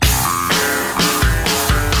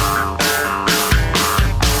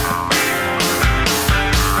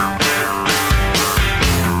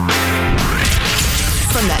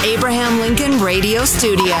radio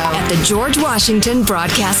studio at the George Washington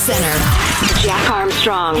Broadcast Center. Jack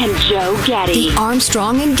Armstrong and Joe Getty. The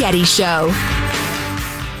Armstrong and Getty Show.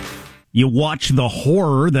 You watch the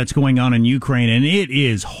horror that's going on in Ukraine, and it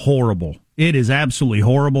is horrible. It is absolutely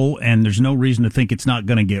horrible, and there's no reason to think it's not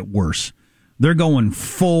going to get worse. They're going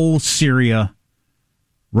full Syria.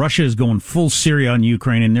 Russia is going full Syria on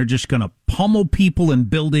Ukraine, and they're just going to pummel people in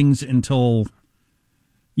buildings until...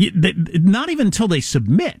 not even until they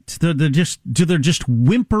submit. They're just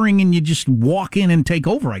whimpering, and you just walk in and take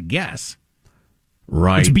over, I guess.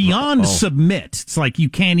 Right. It's beyond submit. It's like you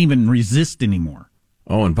can't even resist anymore.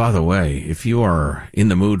 Oh, and by the way, if you are in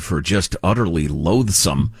the mood for just utterly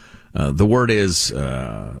loathsome, the word is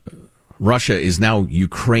Russia is now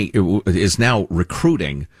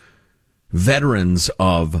recruiting veterans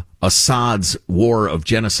of Assad's war of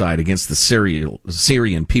genocide against the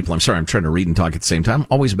Syrian people. I'm sorry, I'm trying to read and talk at the same time.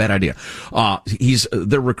 Always a bad idea.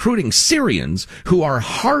 They're recruiting Syrians who are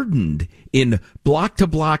hardened in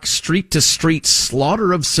block-to-block, street-to-street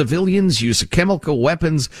slaughter of civilians, use of chemical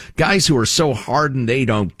weapons, guys who are so hardened they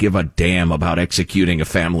don't give a damn about executing a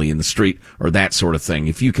family in the street or that sort of thing,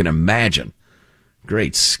 if you can imagine.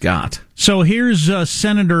 Great Scott. So here's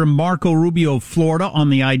Senator Marco Rubio of Florida on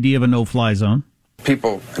the idea of a no-fly zone.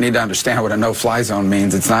 People need to understand what a no-fly zone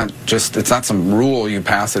means. It's not some rule you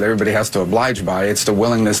pass that everybody has to oblige by. It's the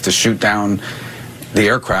willingness to shoot down the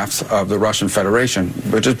aircrafts of the Russian Federation,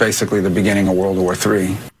 which is basically the beginning of World War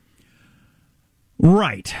III.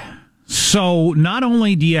 Right. So not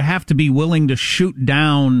only do you have to be willing to shoot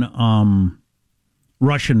down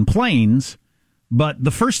Russian planes, but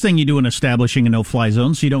the first thing you do in establishing a no-fly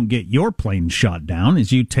zone so you don't get your plane shot down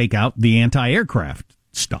is you take out the anti-aircraft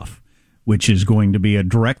stuff, which is going to be a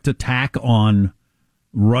direct attack on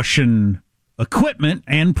Russian equipment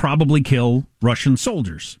and probably kill Russian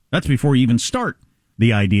soldiers. That's before you even start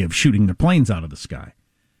the idea of shooting their planes out of the sky.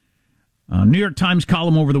 New York Times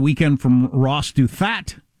column over the weekend from Ross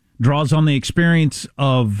Duthat draws on the experience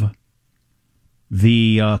of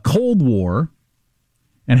the Cold War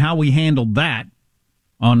and how we handled that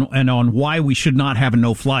on why we should not have a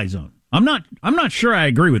no-fly zone. I'm not sure I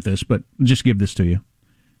agree with this, but just give this to you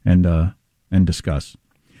and discuss.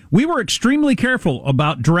 We were extremely careful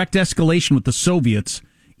about direct escalation with the Soviets,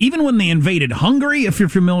 even when they invaded Hungary, if you're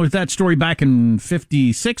familiar with that story back in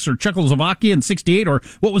 56, or Czechoslovakia in 68, or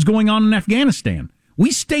what was going on in Afghanistan. We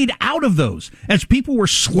stayed out of those. As people were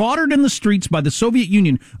slaughtered in the streets by the Soviet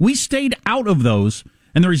Union, we stayed out of those,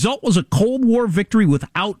 and the result was a Cold War victory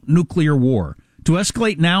without nuclear war. To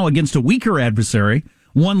escalate now against a weaker adversary,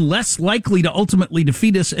 one less likely to ultimately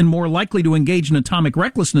defeat us and more likely to engage in atomic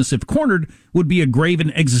recklessness if cornered, would be a grave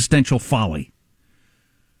and existential folly.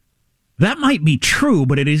 That might be true,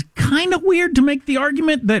 but it is kind of weird to make the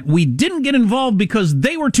argument that we didn't get involved because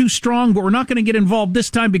they were too strong, but we're not going to get involved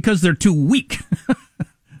this time because they're too weak.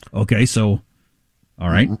 Okay, so, all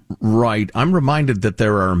right. Right. I'm reminded that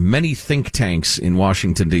there are many think tanks in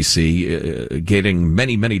Washington, D.C., getting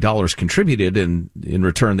many, many dollars contributed, and in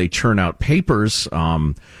return they churn out papers,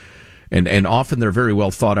 and often they're very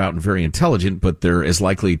well thought out and very intelligent, but they're as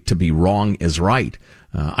likely to be wrong as right.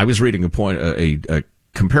 I was reading a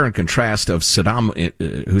compare and contrast of Saddam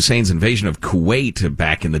Hussein's invasion of Kuwait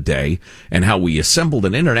back in the day, and how we assembled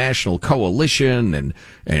an international coalition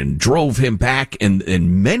and drove him back, and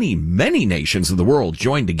many, many nations of the world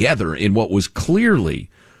joined together in what was clearly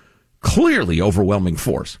overwhelming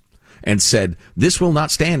force, and said, this will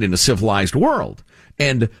not stand in a civilized world.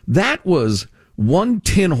 And that was one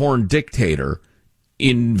tin-horn dictator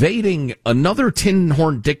invading another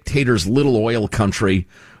tin-horn dictator's little oil country,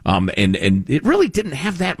 and it really didn't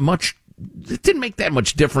have that much. It didn't make that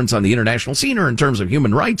much difference on the international scene or in terms of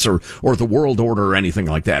human rights or the world order or anything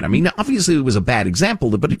like that. I mean, obviously it was a bad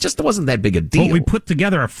example, but it just wasn't that big a deal. But we put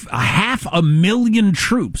together a 500,000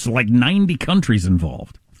 troops, like 90 countries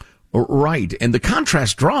involved. Right, and the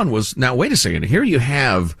contrast drawn was, now wait a second, here you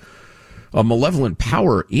have a malevolent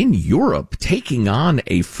power in Europe taking on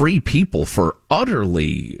a free people for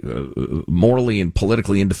utterly morally and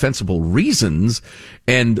politically indefensible reasons,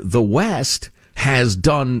 and the West has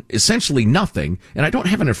done essentially nothing. And I don't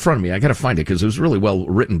have it in front of me. I got to find it because it was really well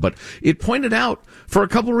written, but it pointed out for a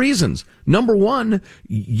couple of reasons. Number one,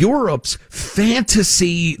 Europe's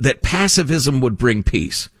fantasy that pacifism would bring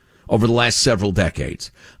peace over the last several decades.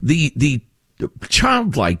 The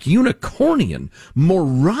childlike, unicornian,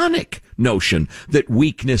 moronic notion that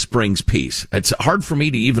weakness brings peace. It's hard for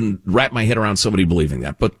me to even wrap my head around somebody believing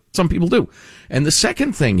that, but some people do. And the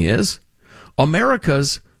second thing is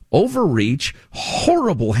America's overreach,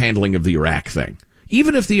 horrible handling of the Iraq thing.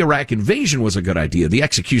 Even if the Iraq invasion was a good idea, the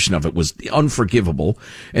execution of it was unforgivable.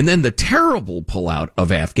 And then the terrible pullout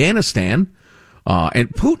of Afghanistan. And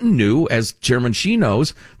Putin knew, as Chairman Xi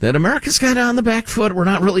knows, that America's kind of on the back foot. We're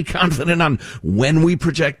not really confident on when we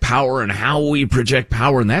project power and how we project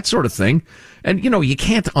power and that sort of thing. And, you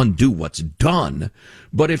can't undo what's done.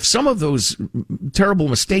 But if some of those terrible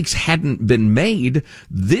mistakes hadn't been made,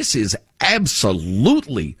 this is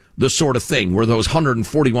absolutely the sort of thing where those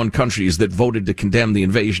 141 countries that voted to condemn the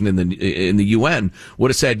invasion in the UN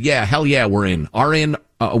would have said, yeah, hell yeah, we're in.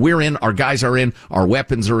 We're in, our guys are in, our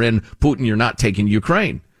weapons are in. Putin, you're not taking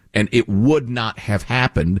Ukraine. And it would not have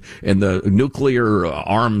happened, and the nuclear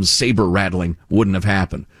arms saber rattling wouldn't have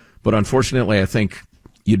happened. But unfortunately, I think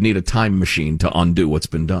you'd need a time machine to undo what's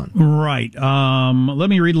been done. Right. Let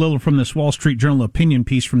me read a little from this Wall Street Journal opinion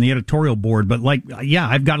piece from the editorial board. But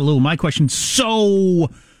I've got a little, my question.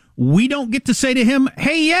 So we don't get to say to him,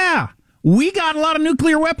 hey, yeah, we got a lot of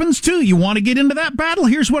nuclear weapons too. You want to get into that battle?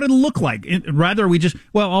 Here's what it'll look like. Rather,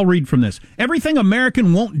 I'll read from this. Everything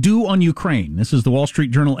American won't do on Ukraine. This is the Wall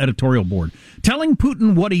Street Journal editorial board. Telling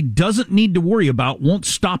Putin what he doesn't need to worry about won't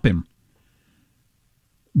stop him.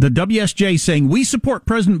 The WSJ saying, we support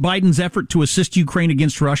President Biden's effort to assist Ukraine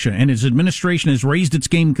against Russia, and his administration has raised its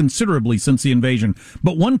game considerably since the invasion.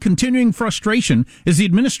 But one continuing frustration is the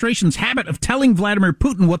administration's habit of telling Vladimir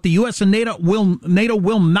Putin what the U.S. and NATO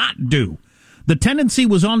will not do. The tendency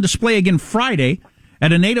was on display again Friday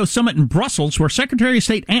at a NATO summit in Brussels, where Secretary of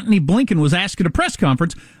State Antony Blinken was asked at a press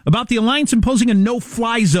conference about the alliance imposing a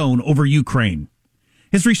no-fly zone over Ukraine.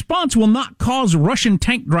 His response will not cause Russian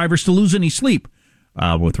tank drivers to lose any sleep.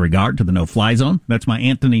 With regard to the no-fly zone, that's my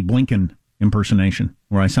Antony Blinken impersonation,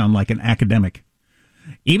 where I sound like an academic.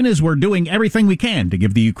 Even as we're doing everything we can to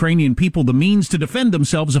give the Ukrainian people the means to defend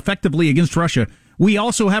themselves effectively against Russia, we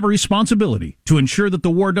also have a responsibility to ensure that the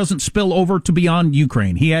war doesn't spill over to beyond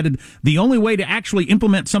Ukraine. He added, the only way to actually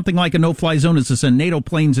implement something like a no-fly zone is to send NATO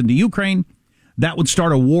planes into Ukraine. That would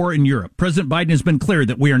start a war in Europe. President Biden has been clear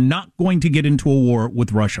that we are not going to get into a war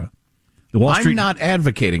with Russia. I'm not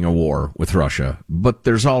advocating a war with Russia, but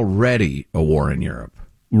there's already a war in Europe.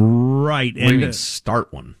 Right. What do you mean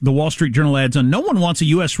start one? The Wall Street Journal adds on, no one wants a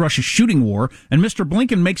U.S.-Russia shooting war, and Mr.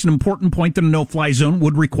 Blinken makes an important point that a no-fly zone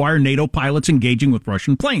would require NATO pilots engaging with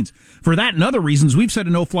Russian planes. For that and other reasons, we've said a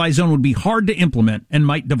no-fly zone would be hard to implement and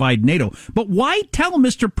might divide NATO. But why tell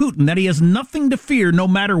Mr. Putin that he has nothing to fear no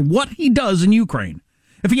matter what he does in Ukraine?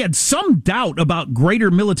 If he had some doubt about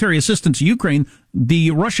greater military assistance to Ukraine,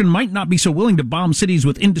 the Russian might not be so willing to bomb cities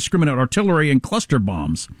with indiscriminate artillery and cluster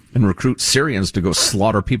bombs. And recruit Syrians to go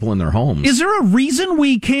slaughter people in their homes. Is there a reason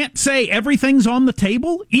we can't say everything's on the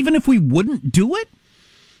table, even if we wouldn't do it?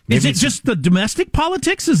 Is it just the domestic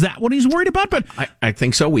politics? Is that what he's worried about? But I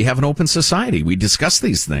think so. We have an open society. We discuss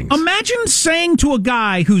these things. Imagine saying to a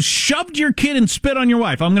guy who's shoved your kid and spit on your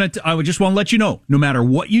wife, I just want to let you know, no matter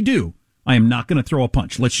what you do, I am not going to throw a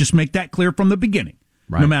punch. Let's just make that clear from the beginning.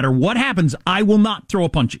 Right. No matter what happens, I will not throw a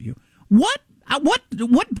punch at you. What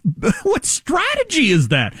strategy is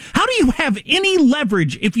that? How do you have any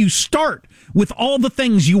leverage if you start with all the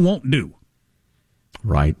things you won't do?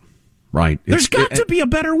 Right. There's got to be a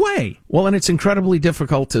better way. Well, and it's incredibly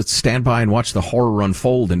difficult to stand by and watch the horror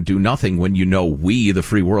unfold and do nothing when you know we, the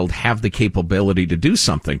free world, have the capability to do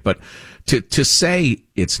something. But to say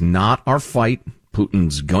it's not our fight,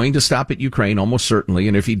 Putin's going to stop at Ukraine, almost certainly,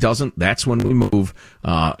 and if he doesn't, that's when we move.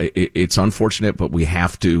 It's unfortunate, but we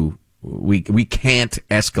have to. We can't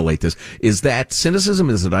escalate this. Is that cynicism?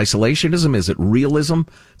 Is it isolationism? Is it realism?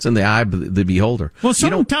 It's in the eye of the beholder. Well,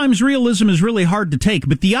 sometimes realism is really hard to take,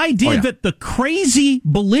 but the idea that the crazy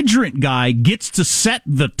belligerent guy gets to set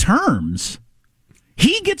the terms,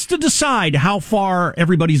 he gets to decide how far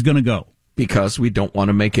everybody's going to go. Because we don't want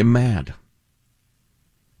to make him mad.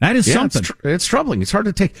 That is something. It's troubling. It's hard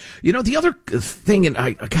to take. The other thing, and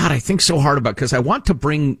I think so hard about, because I want to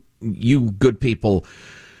bring you good people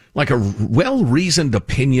like a well-reasoned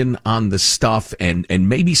opinion on this stuff and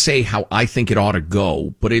maybe say how I think it ought to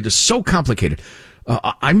go, but it is so complicated.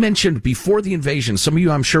 I mentioned before the invasion, some of you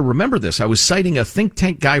I'm sure remember this, I was citing a think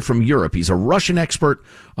tank guy from Europe. He's a Russian expert,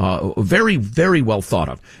 very, very well thought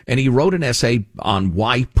of. And he wrote an essay on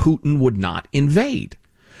why Putin would not invade.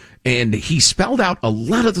 And he spelled out a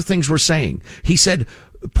lot of the things we're saying. He said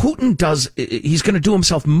he's going to do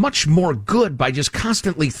himself much more good by just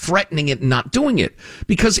constantly threatening it and not doing it.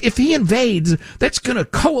 Because if he invades, that's going to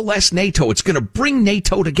coalesce NATO. It's going to bring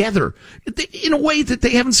NATO together in a way that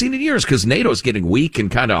they haven't seen in years, because NATO's getting weak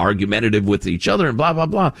and kind of argumentative with each other and blah, blah,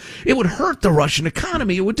 blah. It would hurt the Russian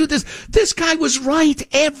economy. It would do this. This guy was right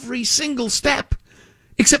every single step,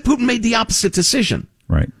 except Putin made the opposite decision.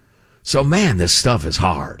 Right. So, man, this stuff is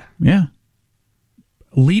hard. Yeah.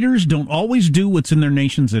 Leaders don't always do what's in their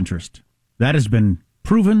nation's interest. That has been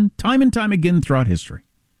proven time and time again throughout history.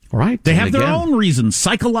 Right. They have their own reasons,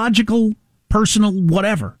 psychological, personal,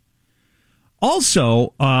 whatever.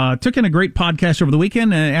 Also, took in a great podcast over the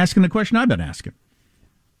weekend asking the question I've been asking.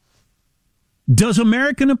 Does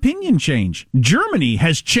American opinion change? Germany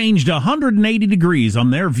has changed 180 degrees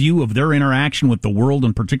on their view of their interaction with the world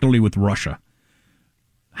and particularly with Russia.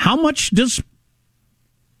 How much does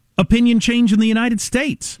opinion change in the United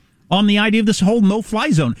States on the idea of this whole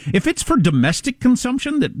no-fly zone? If it's for domestic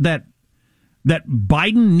consumption that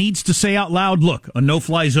Biden needs to say out loud, look, a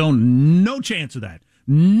no-fly zone, no chance of that.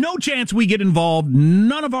 No chance we get involved.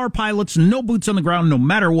 None of our pilots, no boots on the ground, no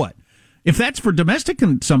matter what. If that's for domestic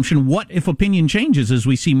consumption, what if opinion changes as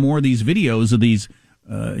we see more of these videos of these,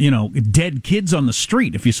 dead kids on the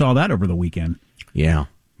street? If you saw that over the weekend. Yeah.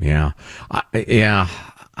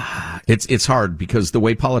 It's hard because the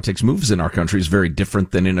way politics moves in our country is very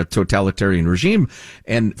different than in a totalitarian regime.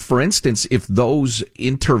 And for instance, if those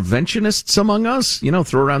interventionists among us,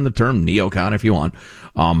 throw around the term neocon if you want,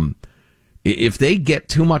 if they get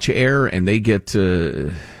too much air and they get,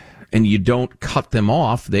 and you don't cut them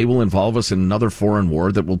off, they will involve us in another foreign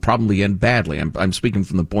war that will probably end badly. I'm speaking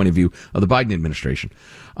from the point of view of the Biden administration.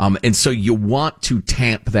 And so you want to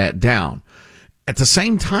tamp that down. At the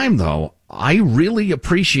same time, though, I really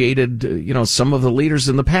appreciated, some of the leaders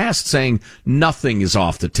in the past saying nothing is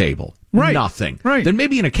off the table. Right. Nothing. Right. Then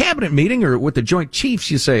maybe in a cabinet meeting or with the Joint Chiefs,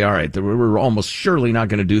 you say, all right, we're almost surely not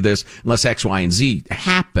going to do this unless X, Y, and Z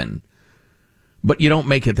happen. But you don't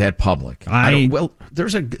make it that public.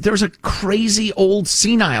 There's a crazy old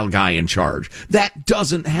senile guy in charge. That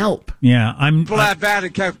doesn't help. Yeah,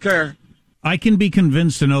 I can be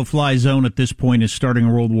convinced a no-fly zone at this point is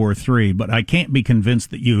starting World War III, but I can't be convinced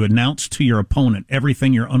that you announce to your opponent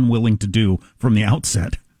everything you're unwilling to do from the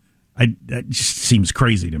outset. That just seems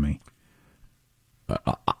crazy to me.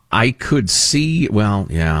 I could see,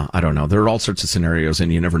 I don't know. There are all sorts of scenarios,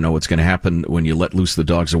 and you never know what's going to happen when you let loose the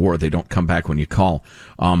dogs of war. They don't come back when you call.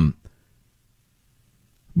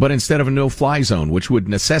 But instead of a no-fly zone, which would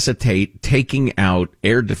necessitate taking out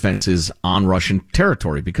air defenses on Russian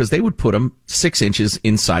territory, because they would put them 6 inches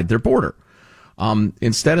inside their border.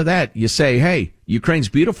 Instead of that, you say, hey, Ukraine's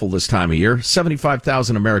beautiful this time of year.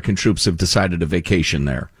 75,000 American troops have decided to vacation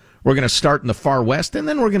there. We're going to start in the far west, and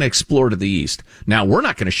then we're going to explore to the east. Now, we're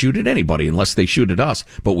not going to shoot at anybody unless they shoot at us,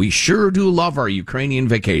 but we sure do love our Ukrainian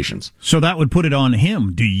vacations. So that would put it on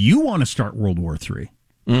him. Do you want to start World War III?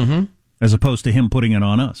 Mm-hmm. As opposed to him putting it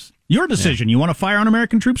on us. Your decision. Yeah. You want to fire on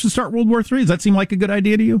American troops and start World War III? Does that seem like a good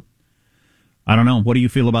idea to you? I don't know. What do you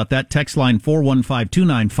feel about that? Text line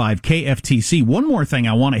 415-295-KFTC. One more thing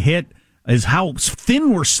I want to hit is how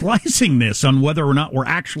thin we're slicing this on whether or not we're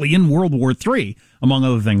actually in World War III, among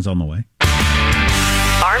other things on the way.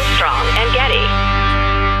 Armstrong and Getty.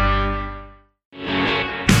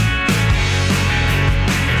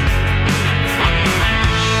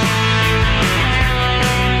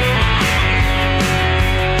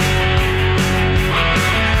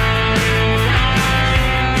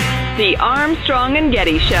 The Armstrong and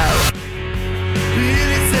Getty Show.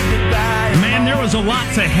 Man, there was a lot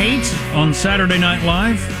to hate on Saturday Night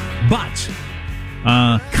Live, but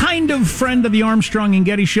kind of friend of the Armstrong and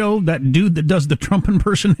Getty Show, that dude that does the Trump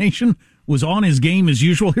impersonation, was on his game as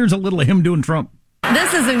usual. Here's a little of him doing Trump.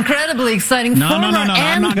 This is incredibly exciting. No,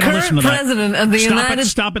 I'm not going to listen to that. President of the United States.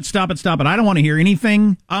 Stop it. I don't want to hear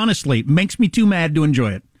anything. Honestly, it makes me too mad to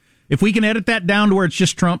enjoy it. If we can edit that down to where it's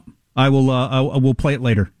just Trump, I will play it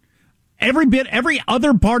later. Every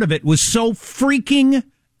other part of it was so freaking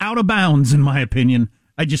out of bounds, in my opinion.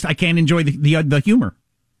 I can't enjoy the humor.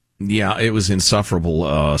 Yeah, it was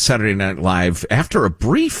insufferable. Saturday Night Live, after a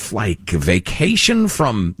brief, vacation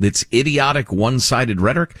from its idiotic one-sided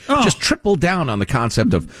rhetoric, just tripled down on the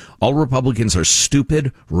concept of all Republicans are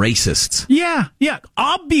stupid racists. Yeah,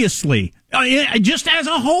 obviously. Just as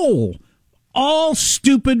a whole, all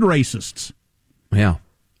stupid racists. Yeah.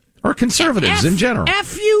 Or conservatives in general.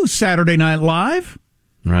 F you, Saturday Night Live.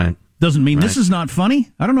 Right. Doesn't mean this is not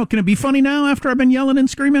funny. I don't know. Can it be funny now after I've been yelling and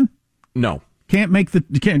screaming? No.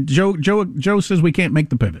 Joe says we can't make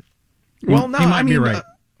the pivot. Well, no, he might be right.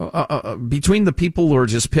 Between the people who are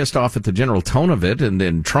just pissed off at the general tone of it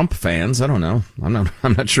and Trump fans, I don't know. I'm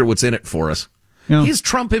not sure what's in it for us. His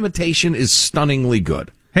Trump imitation is stunningly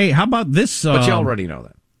good. Hey, how about this? But you already know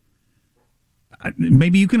that.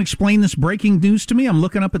 Maybe you can explain this breaking news to me. I'm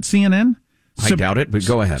looking up at CNN. I doubt it, but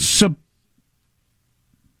go ahead.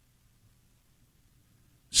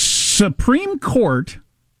 Supreme Court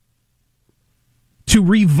to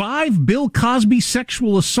revive Bill Cosby's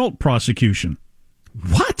sexual assault prosecution.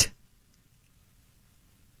 What?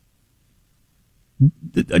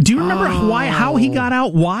 Do you remember how he got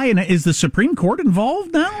out? Why? And is the Supreme Court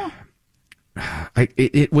involved now?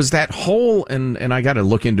 It was that whole, and I got to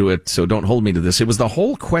look into it, so don't hold me to this. It was the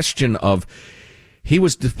whole question of he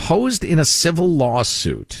was deposed in a civil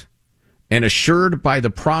lawsuit and assured by the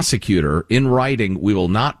prosecutor in writing, we will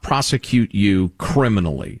not prosecute you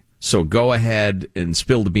criminally. So go ahead and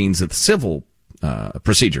spill the beans at the civil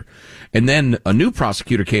procedure. And then a new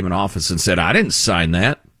prosecutor came in office and said, I didn't sign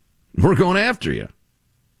that. We're going after you.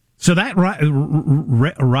 So that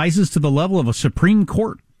rises to the level of a Supreme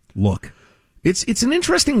Court look. It's an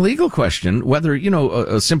interesting legal question whether,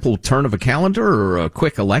 a simple turn of a calendar or a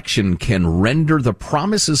quick election can render the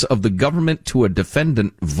promises of the government to a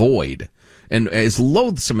defendant void. And as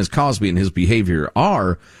loathsome as Cosby and his behavior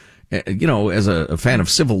are, as a fan of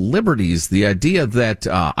civil liberties, the idea that,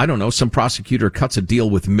 some prosecutor cuts a deal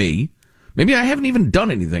with me. Maybe I haven't even done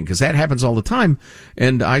anything, because that happens all the time.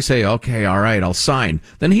 And I say, okay, all right, I'll sign.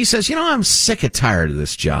 Then he says, I'm sick and tired of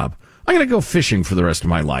this job. I'm going to go fishing for the rest of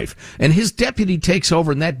my life. And his deputy takes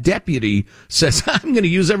over, and that deputy says, I'm going to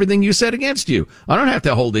use everything you said against you. I don't have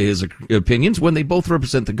to hold to his opinions when they both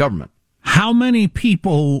represent the government. How many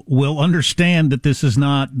people will understand that this is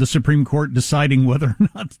not the Supreme Court deciding whether or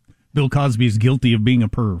not Bill Cosby is guilty of being a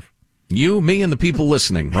perv? You, me, and the people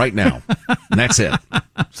listening right now. And that's it.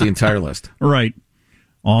 It's the entire list. Right.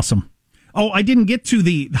 Awesome. Oh, I didn't get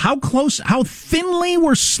to how thinly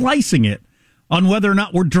we're slicing it on whether or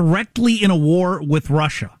not we're directly in a war with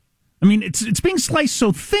Russia. I mean, it's being sliced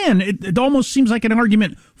so thin, it almost seems like an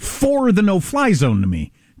argument for the no-fly zone to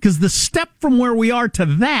me. Because the step from where we are to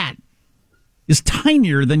that is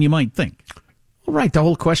tinier than you might think. Right, the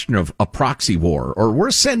whole question of a proxy war, or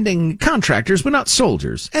we're sending contractors but not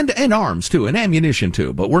soldiers, and arms too, and ammunition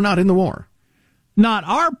too, but we're not in the war. Not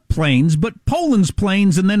our planes, but Poland's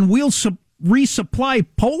planes, and then we'll resupply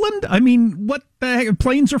Poland? I mean, what the heck?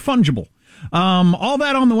 Planes are fungible. All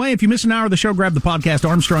that on the way. If you miss an hour of the show, grab the podcast,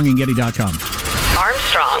 ArmstrongandGetty.com.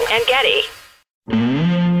 Armstrong and Getty.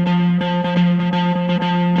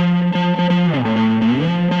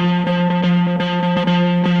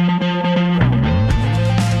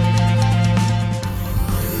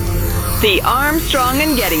 The Armstrong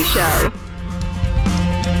and Getty Show.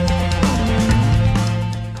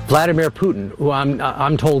 Vladimir Putin, who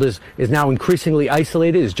I'm told is now increasingly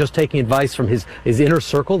isolated, is just taking advice from his inner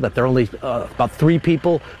circle, that there are only about 3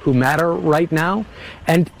 people who matter right now.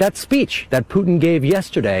 And that speech that Putin gave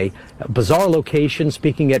yesterday, a bizarre location,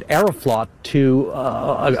 speaking at Aeroflot to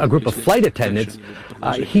a group of flight attendants,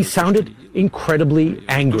 he sounded incredibly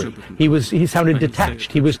angry. He sounded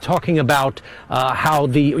detached. He was talking about how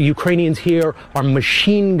the Ukrainians here are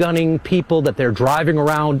machine gunning people, that they're driving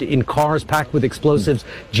around in cars packed with explosives,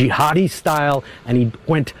 jihadi style, and he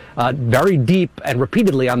went very deep and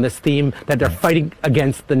repeatedly on this theme that they're fighting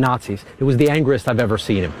against the Nazis. It was the angriest I've ever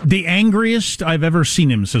seen him. The angriest I've ever seen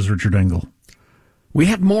him, says Richard Engel. We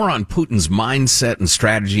have more on Putin's mindset and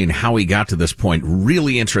strategy and how he got to this point.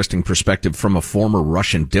 Really interesting perspective from a former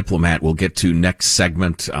Russian diplomat we'll get to next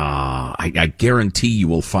segment. I guarantee you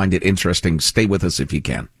will find it interesting. Stay with us if you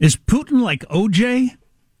can. Is Putin like OJ,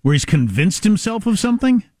 where he's convinced himself of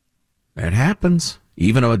something? It happens.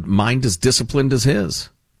 Even a mind as disciplined as his.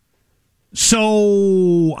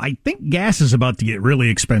 So I think gas is about to get really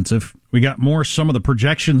expensive. We got some of the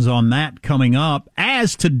projections on that coming up.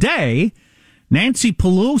 As today, Nancy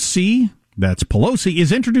Pelosi, that's Pelosi,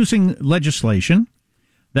 is introducing legislation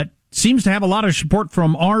that seems to have a lot of support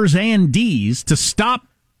from R's and D's to stop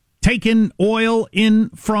taking oil in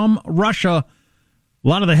from Russia. A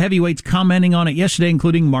lot of the heavyweights commenting on it yesterday,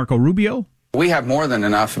 including Marco Rubio. We have more than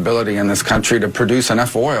enough ability in this country to produce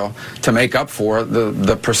enough oil to make up for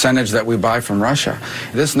the percentage that we buy from Russia.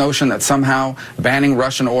 This notion that somehow banning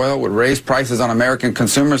Russian oil would raise prices on American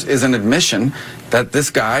consumers is an admission that this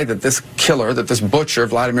guy, that this killer, that this butcher,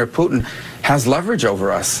 Vladimir Putin, has leverage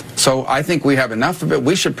over us. So I think we have enough of it.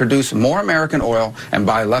 We should produce more American oil and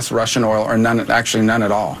buy less Russian oil, or none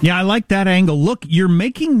at all. Yeah, I like that angle. Look, you're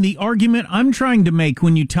making the argument I'm trying to make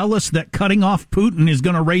when you tell us that cutting off Putin is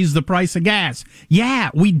going to raise the price of gas. Yeah,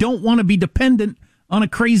 we don't want to be dependent on a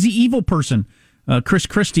crazy evil person. Chris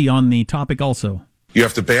Christie on the topic also. You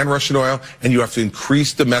have to ban Russian oil, and you have to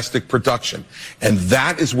increase domestic production. And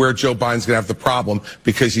that is where Joe Biden's going to have the problem,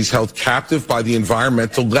 because he's held captive by the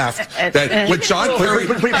environmental left. That what John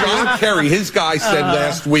Kerry, his guy, said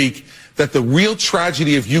last week, that the real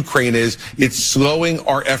tragedy of Ukraine is it's slowing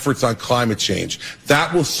our efforts on climate change.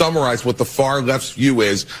 That will summarize what the far left's view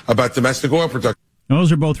is about domestic oil production.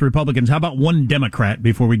 Those are both Republicans. How about one Democrat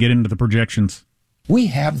before we get into the projections? We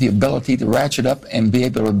have the ability to ratchet up and be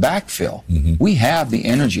able to backfill. We have the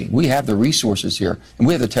energy. We have the resources here. And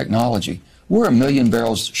we have the technology. We're 1 million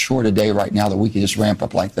barrels short a day right now that we can just ramp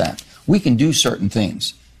up like that. We can do certain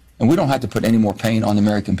things. And we don't have to put any more pain on the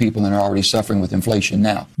American people than are already suffering with inflation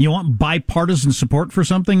now. You want bipartisan support for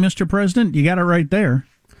something, Mr. President? You got it right there.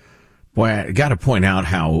 Boy, I got to point out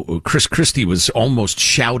how Chris Christie was almost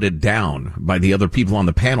shouted down by the other people on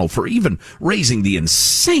the panel for even raising the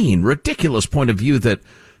insane, ridiculous point of view that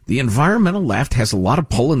the environmental left has a lot of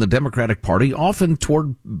pull in the Democratic Party, often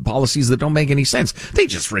toward policies that don't make any sense. They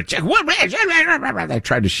just reject. They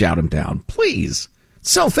tried to shout him down. Please.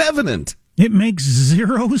 Self-evident. It makes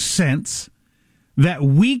zero sense that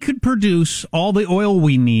we could produce all the oil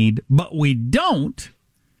we need, but we don't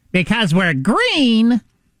because we're green.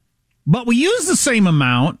 But we use the same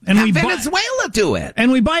amount, and we Venezuela do it,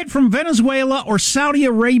 and we buy it from Venezuela or Saudi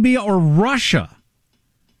Arabia or Russia.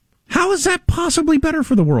 How is that possibly better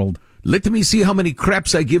for the world? Let me see how many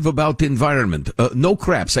craps I give about the environment. No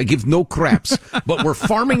craps. I give no craps. But we're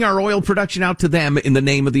farming our oil production out to them in the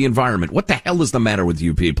name of the environment. What the hell is the matter with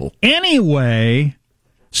you people? Anyway,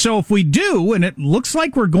 so if we do, and it looks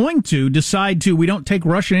like we're going to decide we don't take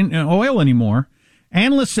Russian oil anymore,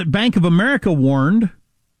 analysts at Bank of America warned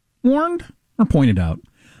or pointed out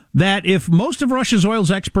that if most of Russia's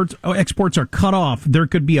oil's exports are cut off, there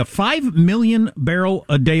could be a 5 million barrel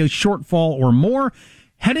a day shortfall or more,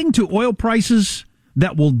 heading to oil prices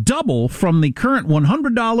that will double from the current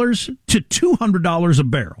 $100 to $200 a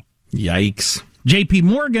barrel. Yikes. JP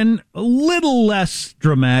Morgan, a little less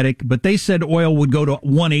dramatic, but they said oil would go to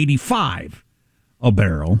 $185 a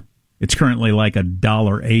barrel. It's currently like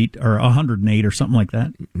 $1.08 or $108 or something like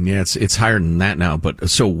that. Yeah, it's higher than that now. But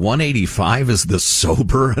so 185 is the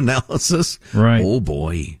sober analysis, right? Oh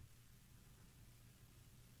boy!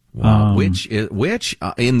 Wow. Which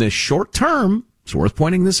in the short term, it's worth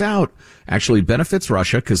pointing this out, actually benefits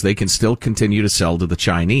Russia because they can still continue to sell to the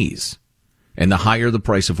Chinese, and the higher the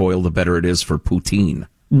price of oil, the better it is for Putin.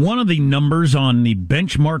 One of the numbers on the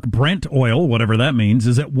benchmark Brent oil, whatever that means,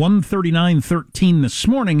 is at 139.13 this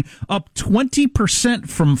morning, up 20%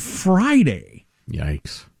 from Friday.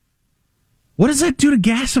 Yikes. What does that do to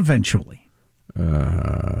gas eventually?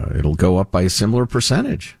 It'll go up by a similar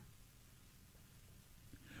percentage.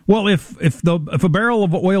 Well, if a barrel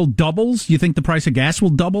of oil doubles, you think the price of gas will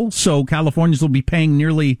double? So Californians will be paying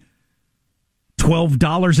nearly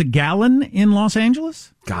 $12 a gallon in Los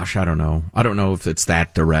Angeles? Gosh, I don't know. I don't know if it's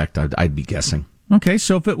that direct. I'd be guessing. Okay,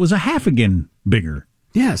 so if it was a half again bigger.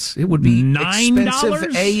 Yes, it would be $9?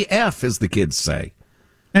 Expensive AF, as the kids say.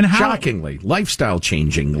 And shockingly,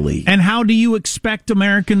 lifestyle-changingly. And how do you expect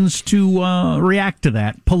Americans to react to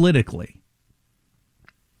that politically?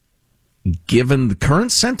 Given the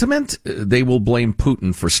current sentiment, they will blame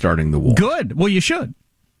Putin for starting the war. Good. Well, you should.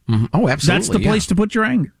 Mm-hmm. Oh, absolutely. That's the place to put your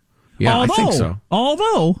anger. Yeah, I think so.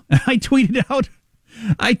 Although I tweeted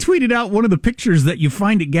out one of the pictures that you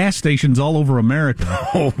find at gas stations all over America.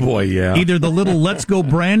 Oh boy, yeah. Either the little "Let's Go"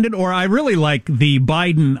 branded, or I really like the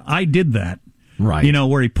Biden "I did that." Right. You know,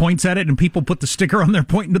 where he points at it and people put the sticker on there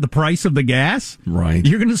pointing to the price of the gas. Right.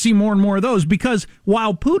 You're going to see more and more of those because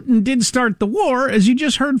while Putin did start the war, as you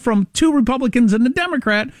just heard from two Republicans and a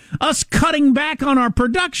Democrat, us cutting back on our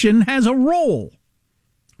production has a role.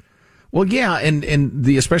 Well, yeah, and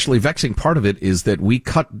the especially vexing part of it is that we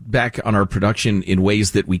cut back on our production in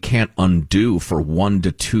ways that we can't undo for 1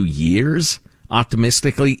 to 2 years,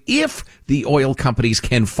 optimistically, if the oil companies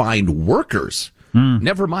can find workers.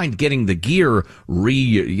 Never mind getting the gear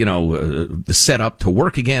set up to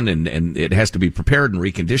work again, and it has to be prepared and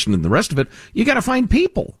reconditioned and the rest of it. You got to find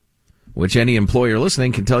people, which any employer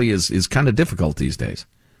listening can tell you is kind of difficult these days.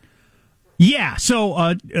 Yeah,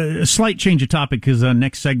 so a slight change of topic because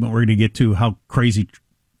next segment we're going to get to how crazy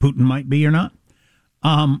Putin might be or not.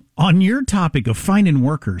 On your topic of finding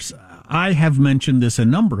workers, I have mentioned this a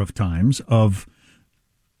number of times of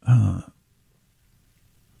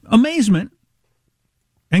amazement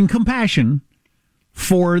and compassion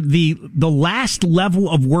for the last level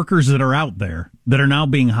of workers that are out there that are now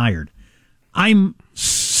being hired. I'm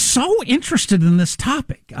so interested in this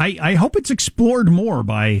topic. I hope it's explored more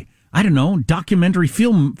by, I don't know, documentary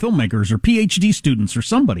filmmakers or PhD students or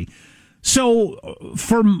somebody. So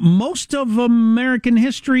for most of American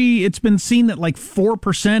history, it's been seen that like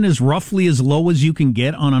 4% is roughly as low as you can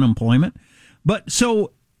get on unemployment. But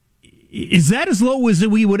so is that as low as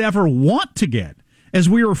we would ever want to get? As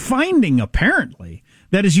we are finding, apparently,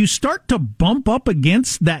 that as you start to bump up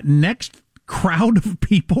against that next crowd of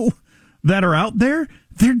people that are out there,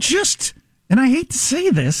 they're just and I hate to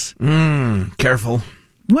say this. Careful.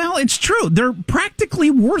 Well, it's true. They're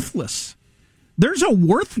practically worthless. There's a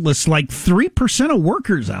worthless, like 3% of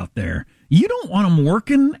workers out there. You don't want them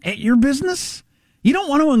working at your business. You don't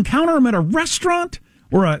want to encounter them at a restaurant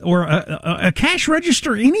or a cash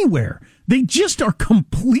register anywhere. They just are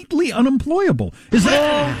completely unemployable. Has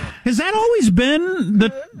that always been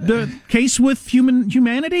the case with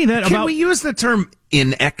humanity? Can we use the term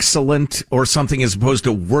inexcellent or something as opposed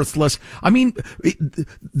to worthless? I mean,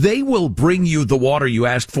 they will bring you the water you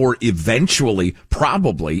asked for eventually,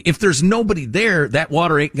 probably. If there's nobody there, that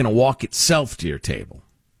water ain't going to walk itself to your table.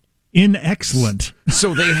 Inexcellent.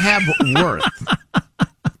 So they have worth.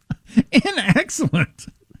 Inexcellent.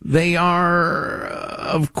 They are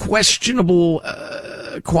of questionable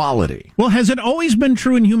quality. Well, has it always been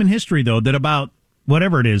true in human history, though, that about,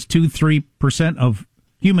 whatever it is, 2-3% of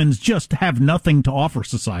humans just have nothing to offer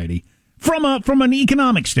society from an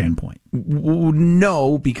economic standpoint?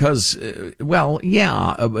 No, because, who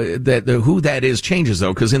that is changes,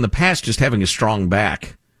 though, because in the past, just having a strong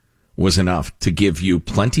back was enough to give you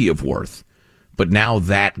plenty of worth. But now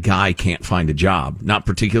that guy can't find a job. Not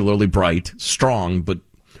particularly bright, strong, but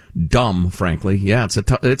dumb, frankly. Yeah,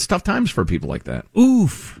 it's tough times for people like that.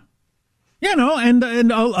 Oof. You know, and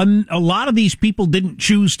a lot of these people didn't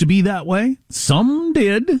choose to be that way. Some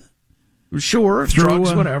did. Sure,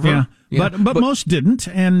 drugs, whatever. Yeah. But most didn't,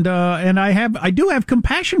 and I do have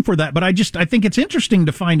compassion for that. But I think it's interesting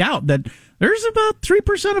to find out that there's about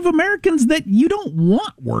 3% of Americans that you don't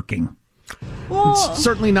want working. It's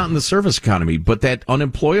certainly not in the service economy, but that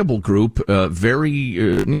unemployable group,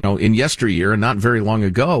 in yesteryear and not very long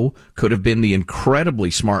ago, could have been the incredibly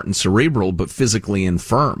smart and cerebral, but physically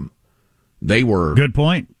infirm. They were good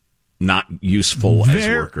point. Not useful as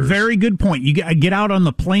workers. Very good point. You get out on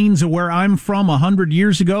the plains of where I'm from 100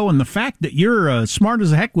 years ago, and the fact that you're smart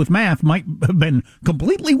as a heck with math might have been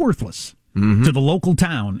completely worthless to the local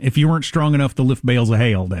town if you weren't strong enough to lift bales of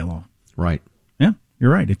hay all day long. Right. Yeah, you're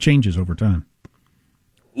right. It changes over time.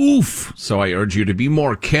 Oof. So I urge you to be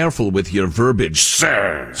more careful with your verbiage,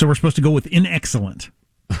 sir. So we're supposed to go with inexcellent.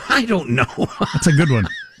 I don't know. That's a good one.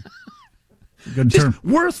 Good term.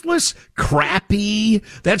 Worthless, crappy,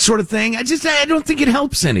 that sort of thing. I don't think it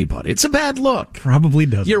helps anybody. It's a bad look. Probably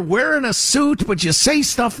doesn't. You're wearing a suit, but you say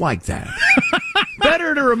stuff like that.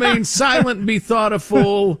 Better to remain silent and be thought a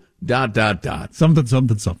fool. ...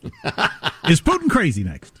 Something. Is Putin crazy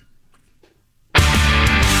next?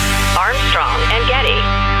 Armstrong and Getty.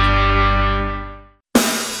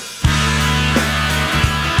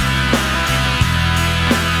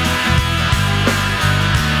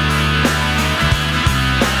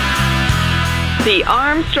 The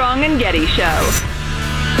Armstrong and Getty Show.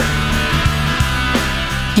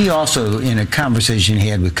 He also, in a conversation he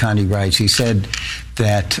had with Connie Rice, he said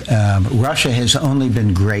that Russia has only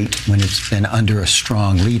been great when it's been under a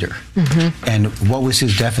strong leader. Mm-hmm. And what was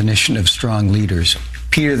his definition of strong leaders?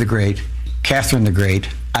 Peter the Great, Catherine the Great,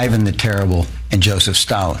 Ivan the Terrible, and Joseph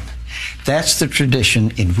Stalin. That's the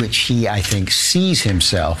tradition in which he, I think, sees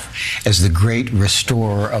himself as the great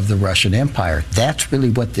restorer of the Russian Empire. That's really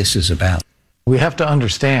what this is about. We have to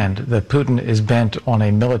understand that Putin is bent on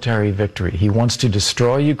a military victory. He wants to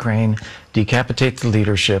destroy Ukraine, decapitate the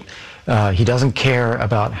leadership. He doesn't care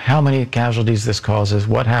about how many casualties this causes,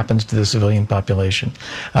 what happens to the civilian population.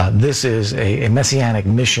 This is a messianic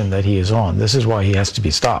mission that he is on. This is why he has to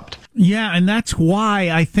be stopped. Yeah, and that's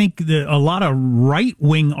why I think a lot of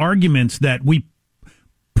right-wing arguments that we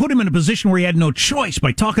put him in a position where he had no choice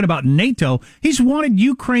by talking about NATO. He's wanted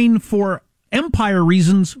Ukraine for empire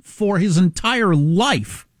reasons for his entire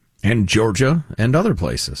life. And Georgia and other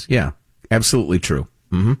places. Yeah, absolutely true.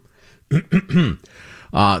 Mm-hmm.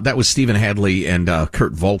 That was Stephen Hadley and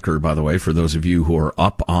Kurt Volker, by the way, for those of you who are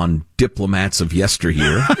up on diplomats of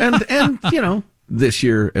yesteryear and this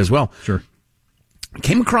year as well. Sure.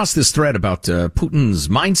 Came across this thread about Putin's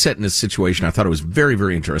mindset in this situation. I thought it was very,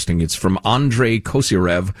 very interesting. It's from Andrei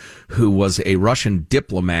Kosyrev, who was a Russian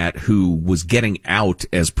diplomat who was getting out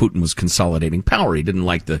as Putin was consolidating power. He didn't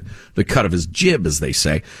like the cut of his jib, as they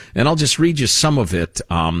say. And I'll just read you some of it.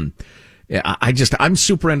 I'm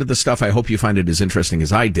super into this stuff. I hope you find it as interesting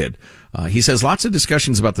as I did. He says, lots of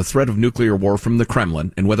discussions about the threat of nuclear war from the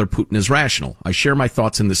Kremlin and whether Putin is rational. I share my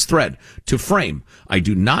thoughts in this thread. To frame, I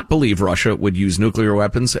do not believe Russia would use nuclear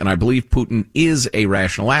weapons, and I believe Putin is a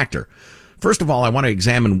rational actor. First of all, I want to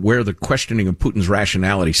examine where the questioning of Putin's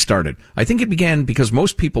rationality started. I think it began because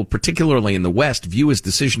most people, particularly in the West, view his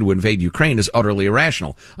decision to invade Ukraine as utterly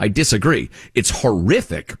irrational. I disagree. It's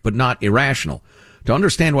horrific, but not irrational. To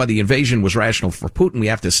understand why the invasion was rational for Putin, we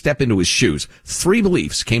have to step into his shoes. 3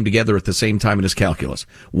 beliefs came together at the same time in his calculus.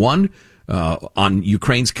 1, on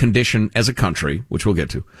Ukraine's condition as a country, which we'll get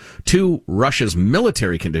to. 2, Russia's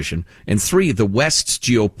military condition. And 3, the West's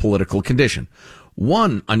geopolitical condition.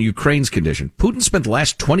 1, on Ukraine's condition. Putin spent the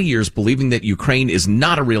last 20 years believing that Ukraine is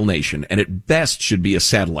not a real nation and at best should be a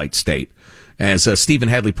satellite state. As Stephen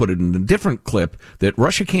Hadley put it in a different clip, that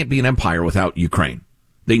Russia can't be an empire without Ukraine.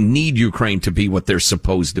 They need Ukraine to be what they're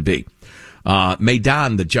supposed to be.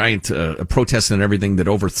 Maidan, the giant protest and everything that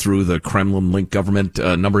overthrew the Kremlin-linked government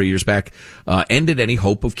a number of years back, ended any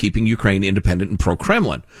hope of keeping Ukraine independent and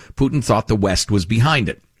pro-Kremlin. Putin thought the West was behind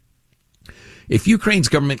it. If Ukraine's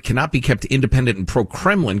government cannot be kept independent and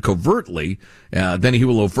pro-Kremlin covertly, then he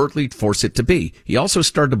will overtly force it to be. He also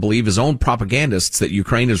started to believe his own propagandists that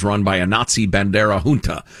Ukraine is run by a Nazi Bandera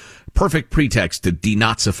junta. Perfect pretext to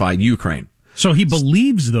denazify Ukraine. So he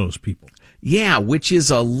believes those people. Yeah, which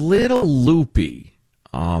is a little loopy.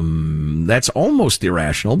 That's almost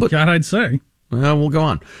irrational, but God, I'd say. Well, we'll go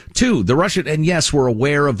on. 2, the Russian, and yes, we're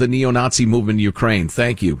aware of the neo-Nazi movement in Ukraine.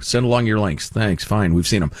 Thank you. Send along your links. Thanks. Fine. We've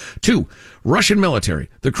seen them. 2, Russian military.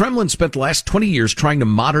 The Kremlin spent the last 20 years trying to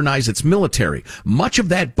modernize its military. Much of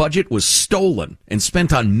that budget was stolen and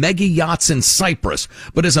spent on mega yachts in Cyprus.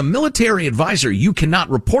 But as a military advisor, you cannot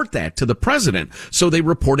report that to the president. So they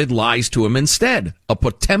reported lies to him instead. A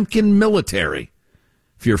Potemkin military.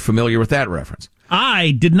 If you're familiar with that reference.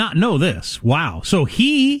 I did not know this. Wow. So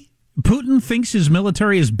Putin thinks his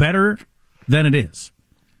military is better than it is.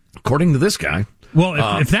 According to this guy.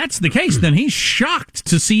 Well, if that's the case, then he's shocked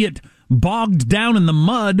to see it bogged down in the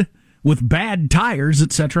mud with bad tires,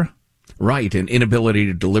 etc. Right, and inability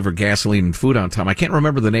to deliver gasoline and food on time. I can't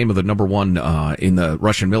remember the name of the number one in the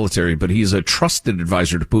Russian military, but he's a trusted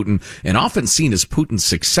advisor to Putin and often seen as Putin's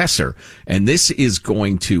successor. And this is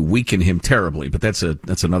going to weaken him terribly, but that's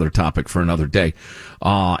another topic for another day.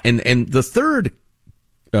 And the third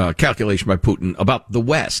calculation by Putin about the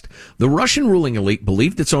West. The Russian ruling elite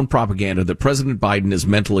believed its own propaganda that President Biden is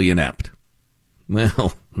mentally inept.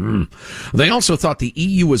 Well, they also thought the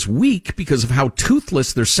EU was weak because of how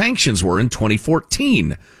toothless their sanctions were in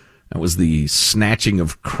 2014. That was the snatching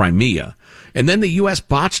of Crimea. And then the U.S.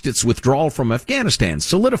 botched its withdrawal from Afghanistan,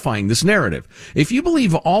 solidifying this narrative. If you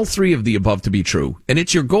believe all 3 of the above to be true, and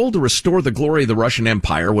it's your goal to restore the glory of the Russian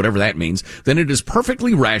Empire, whatever that means, then it is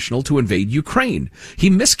perfectly rational to invade Ukraine. He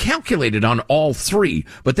miscalculated on all 3,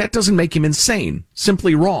 but that doesn't make him insane,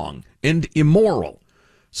 simply wrong and immoral.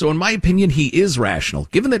 So in my opinion, he is rational.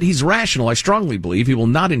 Given that he's rational, I strongly believe he will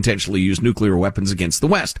not intentionally use nuclear weapons against the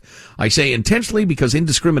West. I say intentionally because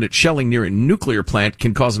indiscriminate shelling near a nuclear plant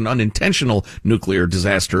can cause an unintentional nuclear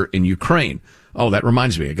disaster in Ukraine. Oh, that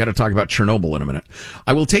reminds me. I got to talk about Chernobyl in a minute.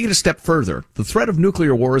 I will take it a step further. The threat of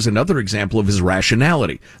nuclear war is another example of his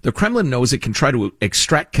rationality. The Kremlin knows it can try to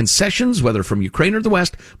extract concessions, whether from Ukraine or the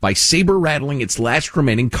West, by saber-rattling its last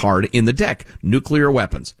remaining card in the deck, nuclear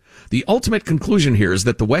weapons. The ultimate conclusion here is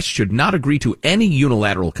that the West should not agree to any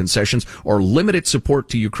unilateral concessions or limit its support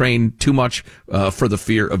to Ukraine too much for the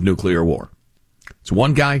fear of nuclear war. It's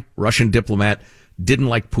one guy, Russian diplomat, didn't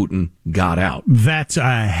like Putin, got out. That's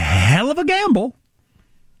a hell of a gamble.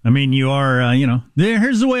 I mean, you are,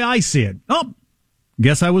 here's the way I see it. Oh,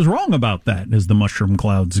 guess I was wrong about that as the mushroom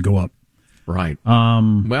clouds go up. Right.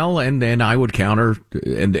 Well, and I would counter,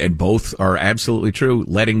 and both are absolutely true,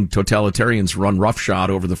 letting totalitarians run roughshod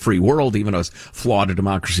over the free world, even as flawed a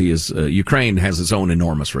democracy as Ukraine, has its own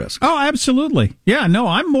enormous risk. Oh, absolutely. Yeah, no,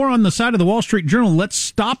 I'm more on the side of the Wall Street Journal. Let's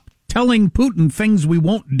stop telling Putin things we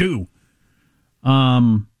won't do.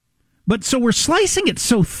 But so we're slicing it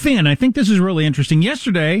so thin. I think this is really interesting.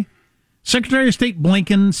 Yesterday, Secretary of State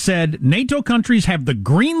Blinken said NATO countries have the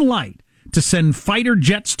green light to send fighter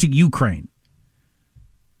jets to Ukraine.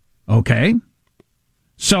 Okay.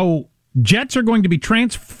 So jets are going to be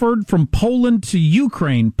transferred from Poland to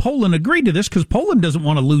Ukraine. Poland agreed to this because Poland doesn't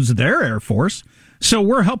want to lose their Air Force. So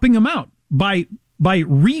we're helping them out by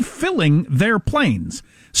refilling their planes.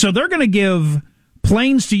 So they're going to give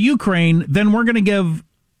planes to Ukraine, then we're going to give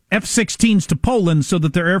F-16s to Poland so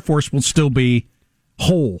that their Air Force will still be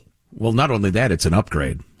whole. Well, not only that, it's an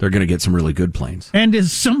upgrade. They're going to get some really good planes. And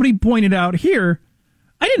as somebody pointed out here,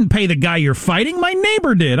 I didn't pay the guy you're fighting. My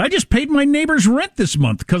neighbor did. I just paid my neighbor's rent this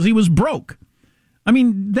month because he was broke. I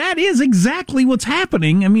mean, that is exactly what's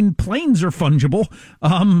happening. I mean, planes are fungible.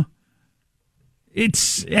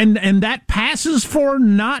 It's and that passes for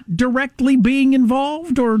not directly being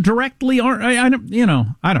involved or directly. I don't know.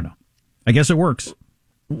 I guess it works.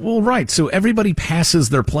 Well, right. So everybody passes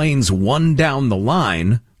their planes one down the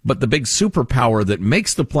line, but the big superpower that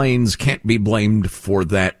makes the planes can't be blamed for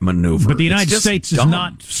that maneuver. But the United States is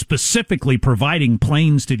not specifically providing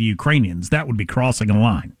planes to the Ukrainians. That would be crossing a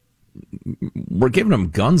line. we're giving them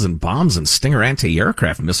guns and bombs and Stinger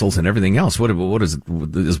anti-aircraft missiles and everything else. What is it?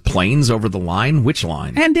 Is planes over the line? Which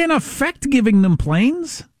line? And in effect, giving them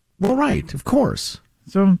planes? Well, right, of course.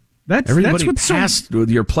 So Everybody that's passed with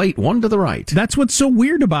your plate one to the right. That's what's so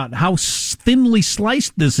weird about how thinly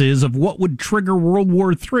sliced this is of what would trigger World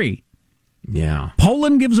War III. Yeah.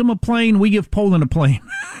 Poland gives them a plane, we give Poland a plane.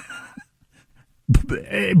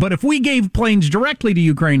 But if we gave planes directly to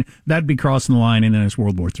Ukraine, that'd be crossing the line, and then it's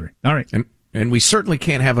World War III. All right. And we certainly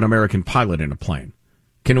can't have an American pilot in a plane.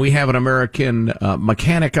 Can we have an American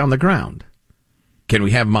mechanic on the ground? Can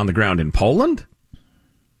we have him on the ground in Poland?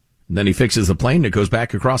 And then he fixes the plane and it goes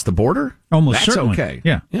back across the border? Almost That's certainly. okay.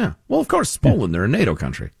 Yeah. Yeah. Well, of course, it's Poland. They're a NATO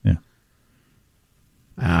country. Yeah.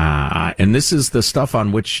 And this is the stuff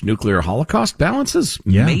on which nuclear holocaust balances?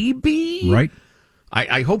 Yeah. Maybe? Right.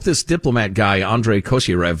 I hope this diplomat guy, Andrei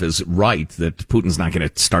Kosyerev, is right that Putin's not going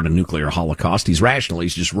to start a nuclear holocaust. He's rational.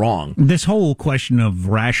 He's just wrong. This whole question of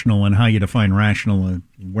rational and how you define rational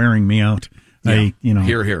wearing me out. Yeah.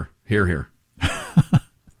 Here.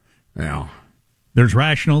 Yeah. There's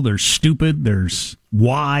rational, there's stupid, there's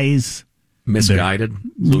wise. Misguided,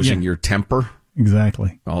 losing your temper.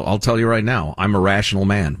 Exactly. I'll tell you right now, I'm a rational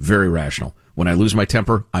man, very rational. When I lose my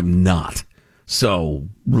temper, I'm not. So,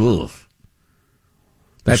 ugh.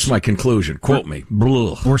 That's my conclusion. Quote me.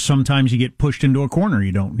 Ugh. Or sometimes you get pushed into a corner.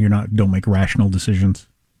 You don't make rational decisions.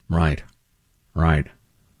 Right.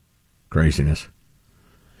 Craziness.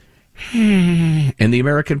 And the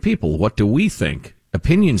American people, what do we think?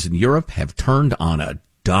 Opinions in Europe have turned on a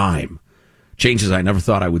dime. Changes I never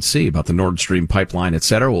thought I would see about the Nord Stream pipeline,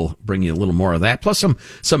 etc. We'll bring you a little more of that. Plus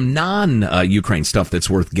some non-Ukraine stuff that's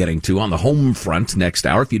worth getting to on the home front next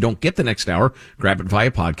hour. If you don't get the next hour, grab it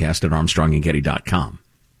via podcast at armstrongandgetty.com.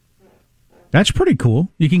 That's pretty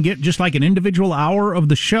cool. You can get just like an individual hour of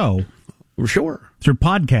the show. Sure. Through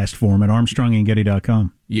podcast form at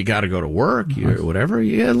armstrongandgetty.com. You got to go to work, whatever.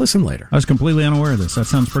 Yeah, listen later. I was completely unaware of this. That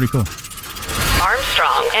sounds pretty cool.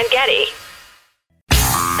 Armstrong and Getty.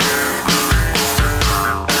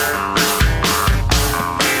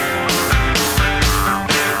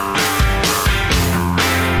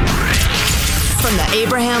 From the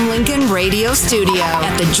Abraham Lincoln Radio Studio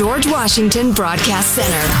at the George Washington Broadcast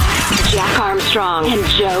Center, Jack Armstrong and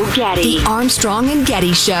Joe Getty. The Armstrong and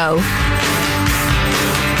Getty Show.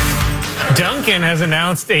 Dunkin' has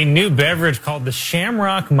announced a new beverage called the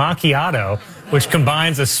Shamrock Macchiato, which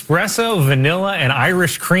combines espresso, vanilla, and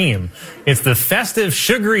Irish cream. It's the festive,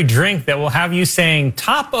 sugary drink that will have you saying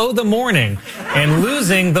top o' the morning and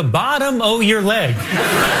losing the bottom o' your leg.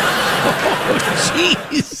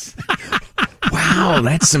 Jeez. Wow,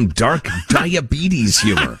 that's some dark diabetes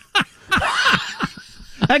humor.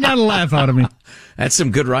 I got a laugh out of me. That's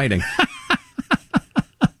some good writing.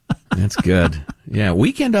 That's good. Yeah,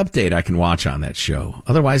 Weekend Update I can watch on that show.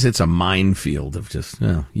 Otherwise, it's a minefield of just,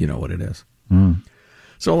 you know what it is.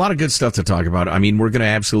 So a lot of good stuff to talk about. I mean, we're going to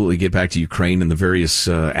absolutely get back to Ukraine and the various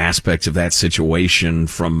aspects of that situation,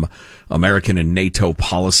 from American and NATO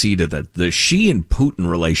policy to the Xi and Putin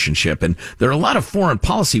relationship. And there are a lot of foreign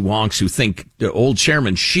policy wonks who think old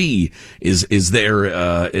Chairman Xi is there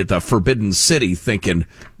at the Forbidden City thinking,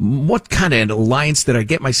 what kind of alliance did I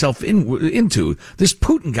get myself into? This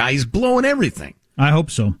Putin guy is blowing everything. I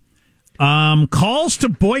hope so. Calls to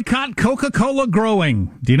boycott Coca-Cola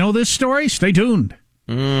growing. Do you know this story? Stay tuned.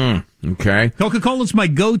 Okay. Coca-Cola's my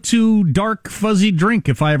go-to dark, fuzzy drink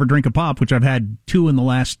if I ever drink a pop, which I've had 2 in the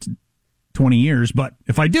last 20 years. But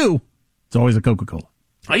if I do, it's always a Coca-Cola.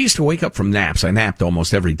 I used to wake up from naps. I napped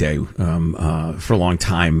almost every day for a long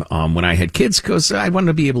time when I had kids, because I wanted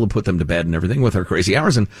to be able to put them to bed and everything with our crazy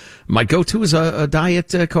hours. And my go-to was a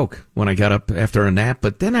Diet Coke when I got up after a nap.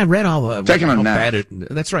 But then I read how bad it.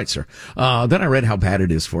 That's right, sir. Then I read how bad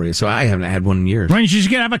it is for you. So I haven't had one in years. Why don't you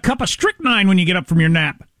just have a cup of strychnine when you get up from your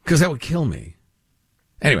nap? Because that would kill me.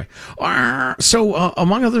 Anyway, so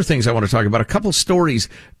among other things I want to talk about, a couple stories.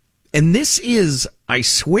 And this is, I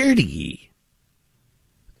swear to ye,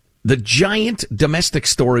 the giant domestic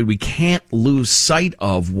story we can't lose sight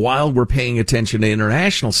of while we're paying attention to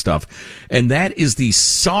international stuff. And that is the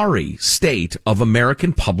sorry state of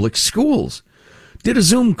American public schools. Did a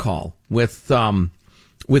Zoom call with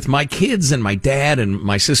my kids and my dad and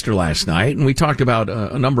my sister last night, and we talked about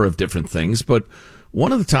a number of different things, but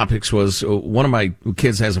one of the topics was one of my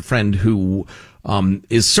kids has a friend who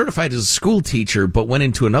is certified as a school teacher, but went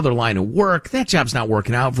into another line of work. That job's not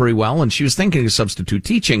working out very well, and she was thinking of substitute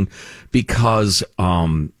teaching because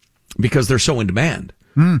they're so in demand,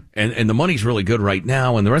 and the money's really good right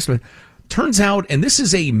now, and the rest of it. Turns out, and this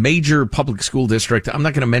is a major public school district. I'm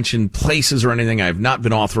not going to mention places or anything. I have not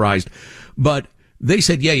been authorized, but They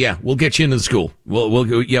said, yeah, we'll get you into the school. We'll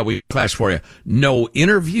we class for you. No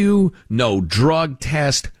interview, no drug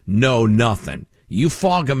test, no nothing. You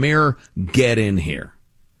fog a mirror, get in here.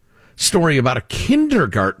 Story about a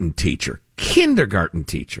kindergarten teacher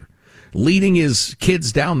leading his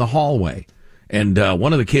kids down the hallway. And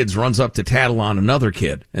one of the kids runs up to tattle on another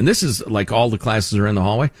kid. And this is like all the classes are in the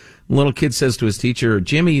hallway. The little kid says to his teacher,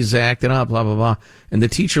 Jimmy's acting up, blah, blah, blah. And the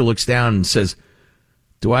teacher looks down and says,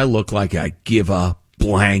 do I look like I give a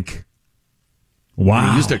blank?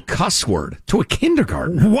 Wow. He used a cuss word to a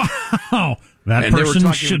kindergartner. Wow. That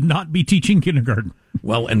person should not be teaching kindergarten.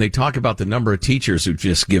 Well, and they talk about the number of teachers who've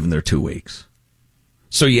just given their 2 weeks.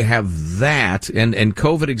 So you have that, and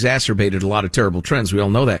COVID exacerbated a lot of terrible trends. We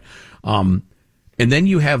all know that. And then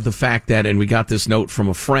you have the fact that, and we got this note from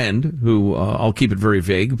a friend who, I'll keep it very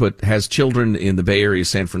vague, but has children in the Bay Area,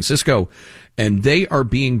 San Francisco, and they are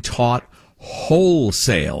being taught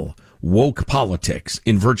wholesale woke politics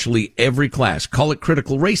in virtually every class. Call it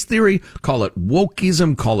critical race theory, call it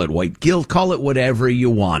wokeism, call it white guilt, call it whatever you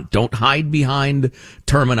want. Don't hide behind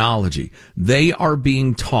terminology. They are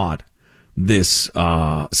being taught this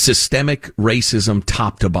systemic racism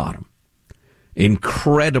top to bottom.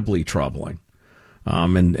 Incredibly troubling.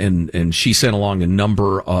 And she sent along a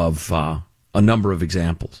number of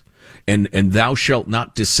examples. And thou shalt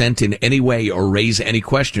not dissent in any way or raise any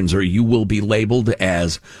questions, or you will be labeled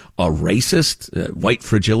as a racist, white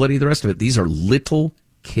fragility, the rest of it. These are little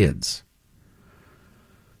kids.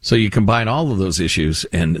 So you combine all of those issues,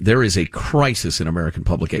 and there is a crisis in American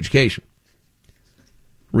public education.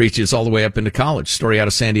 Reaches all the way up into college. Story out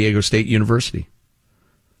of San Diego State University.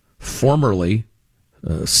 Formerly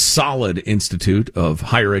a solid institute of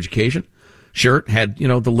higher education. Sure, it had,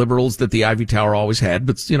 the liberals that the Ivy Tower always had,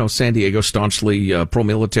 but, San Diego staunchly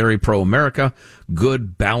pro-military, pro-America,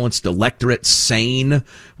 good, balanced electorate, sane.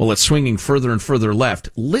 Well, it's swinging further and further left.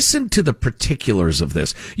 Listen to the particulars of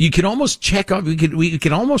this. You can almost we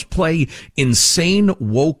can almost play insane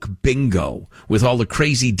woke bingo with all the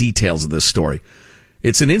crazy details of this story.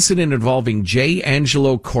 It's an incident involving J.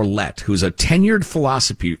 Angelo Corlett, who's a tenured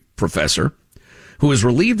philosophy professor, who is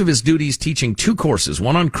relieved of his duties teaching 2 courses,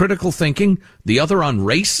 one on critical thinking, the other on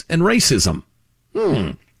race and racism.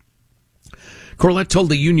 Corlett told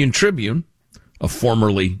the Union Tribune, a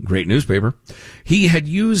formerly great newspaper, he had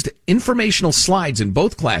used informational slides in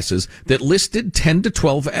both classes that listed 10 to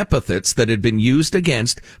 12 epithets that had been used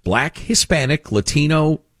against Black, Hispanic,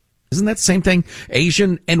 Latino, isn't that the same thing?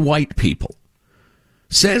 Asian and white people.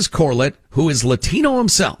 Says Corlett, who is Latino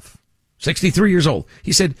himself, 63 years old.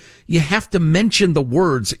 He said, you have to mention the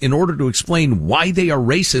words in order to explain why they are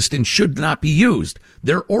racist and should not be used,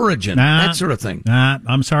 their origin, that sort of thing.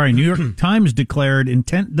 I'm sorry. New York Times declared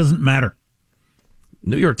intent doesn't matter.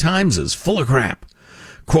 New York Times is full of crap.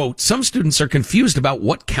 Quote, some students are confused about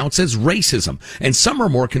what counts as racism, and some are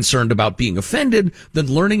more concerned about being offended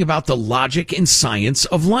than learning about the logic and science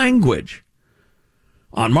of language.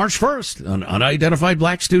 On March 1st, an unidentified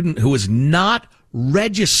black student who was not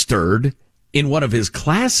registered in one of his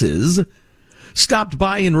classes stopped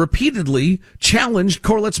by and repeatedly challenged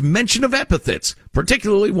Corlett's mention of epithets,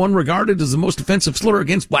 particularly one regarded as the most offensive slur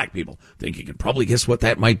against black people. Think you can probably guess what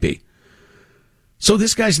that might be. So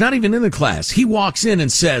this guy's not even in the class. He walks in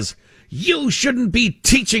and says, you shouldn't be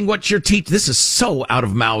teaching what you're teaching. This is so out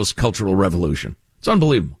of Mao's Cultural Revolution. It's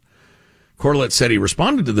unbelievable. Corlett said he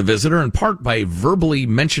responded to the visitor in part by verbally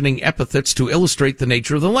mentioning epithets to illustrate the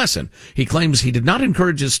nature of the lesson. He claims he did not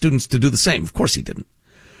encourage his students to do the same. Of course he didn't.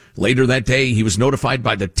 Later that day, he was notified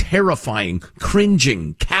by the terrifying,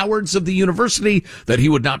 cringing cowards of the university that he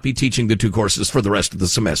would not be teaching the 2 courses for the rest of the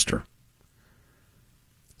semester.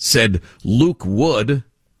 Said Luke Wood,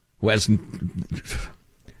 who has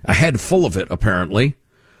a head full of it, apparently.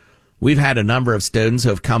 We've had a number of students who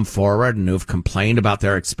have come forward and who've complained about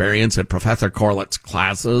their experience at Professor Corlett's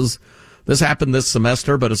classes. This happened this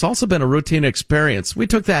semester, but it's also been a routine experience. We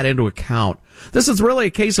took that into account. This is really a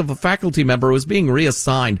case of a faculty member who is being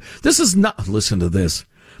reassigned. This is not, listen to this.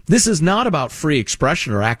 This is not about free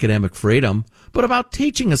expression or academic freedom, but about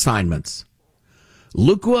teaching assignments.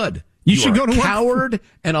 Luke Wood. You should go to work. Coward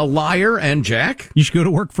and a liar, and Jack. You should go to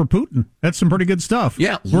work for Putin. That's some pretty good stuff.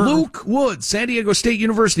 Yeah, Luke Wood, San Diego State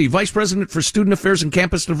University, Vice President for Student Affairs and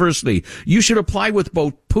Campus Diversity. You should apply with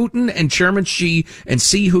both Putin and Chairman Xi and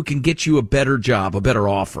see who can get you a better job, a better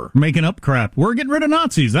offer. Making up crap. We're getting rid of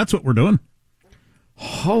Nazis. That's what we're doing.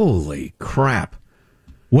 Holy crap.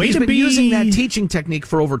 He's been using that teaching technique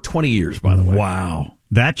for over 20 years, by the way. Wow.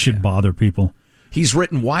 That should bother people. He's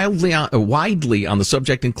written widely on the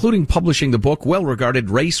subject, including publishing the book well-regarded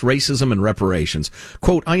Race, Racism, and Reparations.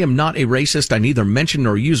 Quote, I am not a racist. I neither mention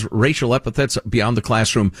nor use racial epithets beyond the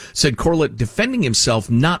classroom, said Corlett, defending himself,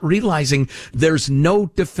 not realizing there's no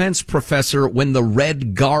defense, Professor, when the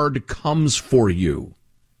Red Guard comes for you.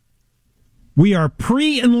 We are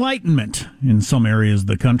pre-Enlightenment in some areas of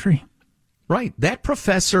the country. Right. That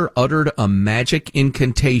professor uttered a magic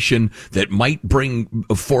incantation that might bring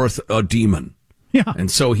forth a demon. Yeah.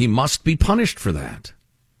 And so he must be punished for that.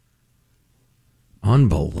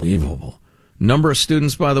 Unbelievable. Number of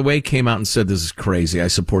students, by the way, came out and said, this is crazy. I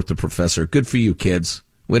support the professor. Good for you, kids.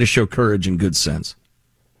 Way to show courage and good sense.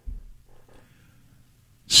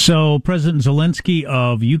 So President Zelensky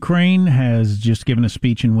of Ukraine has just given a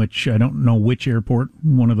speech in which, I don't know which airport,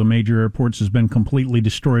 one of the major airports has been completely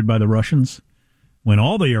destroyed by the Russians. When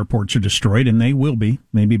all the airports are destroyed, and they will be,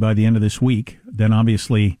 maybe by the end of this week, then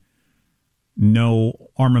obviously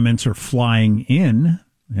no armaments are flying in.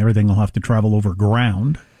 Everything will have to travel over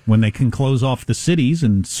ground. When they can close off the cities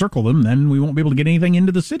and circle them, then we won't be able to get anything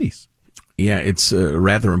into the cities. Yeah, it's a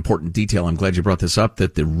rather important detail. I'm glad you brought this up,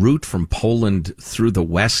 that the route from Poland through the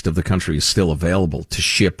west of the country is still available to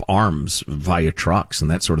ship arms via trucks and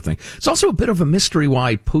that sort of thing. It's also a bit of a mystery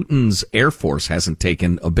why Putin's Air Force hasn't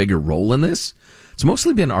taken a bigger role in this. It's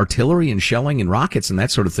mostly been artillery and shelling and rockets and that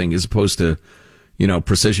sort of thing, as opposed to,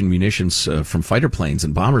 precision munitions from fighter planes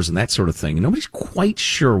and bombers and that sort of thing. And nobody's quite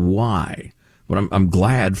sure why, but I'm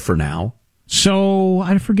glad for now. So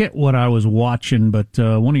I forget what I was watching, but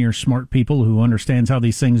one of your smart people who understands how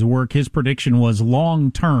these things work, his prediction was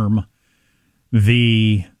long term,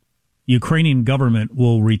 the Ukrainian government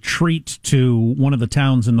will retreat to one of the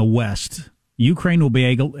towns in the west. Ukraine will be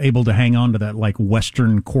able to hang on to that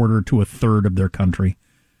western quarter to a third of their country,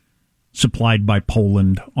 supplied by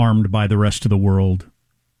Poland, armed by the rest of the world.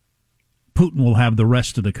 Putin will have the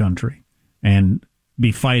rest of the country and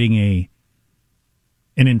be fighting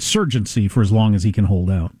an insurgency for as long as he can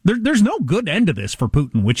hold out. There's no good end to this for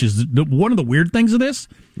Putin, which is one of the weird things of this.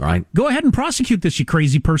 Right. Go ahead and prosecute this, you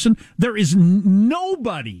crazy person. There is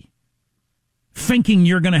nobody thinking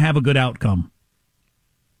you're going to have a good outcome.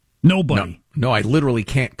 Nobody. No, I literally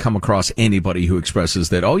can't come across anybody who expresses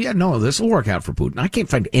that, oh, yeah, no, this will work out for Putin. I can't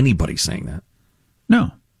find anybody saying that.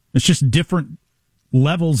 No. It's just different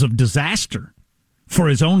levels of disaster for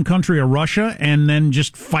his own country of Russia, and then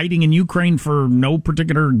just fighting in Ukraine for no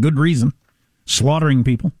particular good reason, slaughtering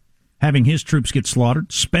people, having his troops get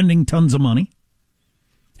slaughtered, spending tons of money.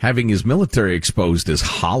 Having his military exposed as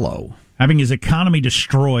hollow. Having his economy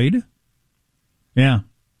destroyed. Yeah,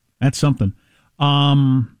 that's something.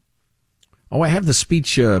 I have the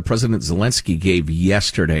speech President Zelensky gave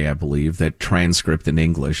yesterday, I believe, that transcript in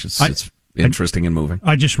English. It's interesting and moving.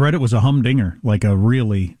 I just read it was a humdinger, like a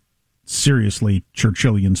really seriously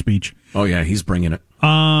Churchillian speech. Oh, yeah, he's bringing it.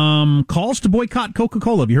 Calls to boycott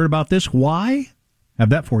Coca-Cola. Have you heard about this? Why? Have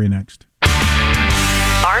that for you next.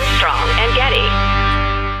 Armstrong and Getty.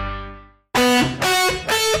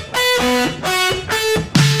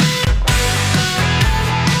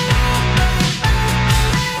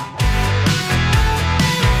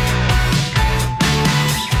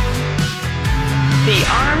 The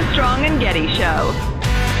Armstrong and Getty Show.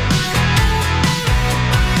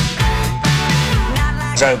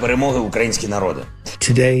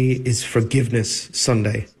 Today is Forgiveness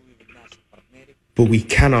Sunday, but we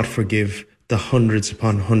cannot forgive the hundreds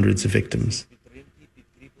upon hundreds of victims,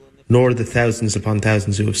 nor the thousands upon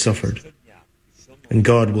thousands who have suffered. And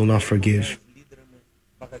God will not forgive.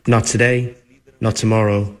 Not today, not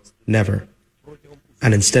tomorrow, never.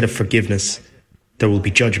 And instead of forgiveness, there will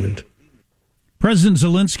be judgment. President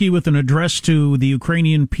Zelensky with an address to the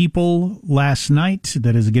Ukrainian people last night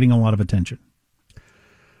that is getting a lot of attention.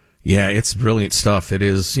 Yeah, it's brilliant stuff. It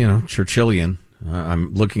is, Churchillian.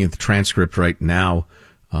 I'm looking at the transcript right now.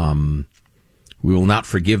 We will not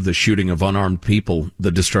forgive the shooting of unarmed people,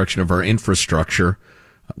 the destruction of our infrastructure.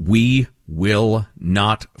 We will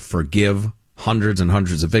not forgive hundreds and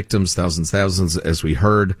hundreds of victims, thousands, as we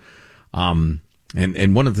heard.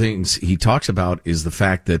 And one of the things he talks about is the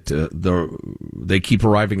fact that they keep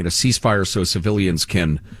arriving at a ceasefire so civilians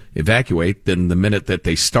can evacuate. Then the minute that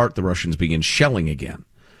they start, the Russians begin shelling again,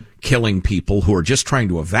 killing people who are just trying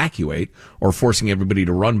to evacuate or forcing everybody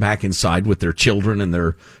to run back inside with their children and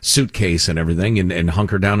their suitcase and everything and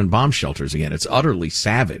hunker down in bomb shelters again. It's utterly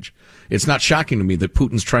savage. It's not shocking to me that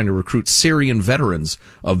Putin's trying to recruit Syrian veterans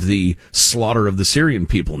of the slaughter of the Syrian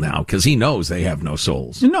people now, because he knows they have no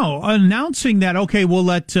souls. No, announcing that, okay, we'll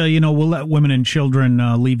let women and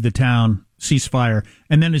children leave the town, ceasefire,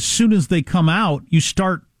 and then as soon as they come out, you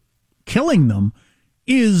start killing them,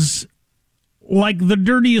 is like the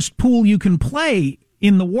dirtiest pool you can play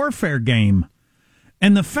in the warfare game.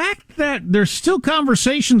 And the fact that there's still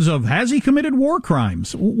conversations of, has he committed war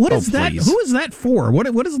crimes? What is that? Who is that for? What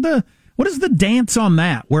is the dance on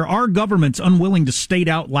that, where our government's unwilling to state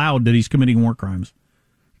out loud that he's committing war crimes?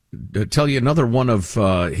 To tell you another one of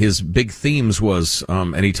his big themes was,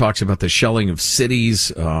 and he talks about the shelling of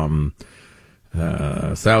cities.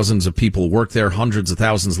 Thousands of people work there. Hundreds of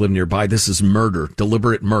thousands live nearby. This is murder,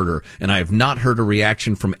 deliberate murder. And I have not heard a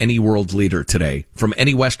reaction from any world leader today, from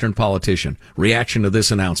any Western politician, reaction to this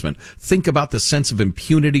announcement. Think about the sense of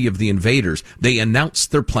impunity of the invaders. They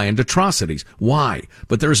announced their planned atrocities. Why?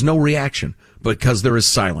 But there is no reaction. Because there is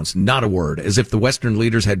silence, not a word, as if the Western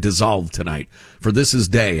leaders had dissolved tonight. For this is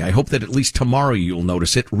day. I hope that at least tomorrow you'll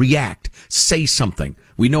notice it. React. Say something.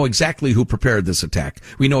 We know exactly who prepared this attack.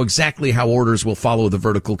 We know exactly how orders will follow the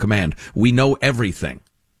vertical command. We know everything.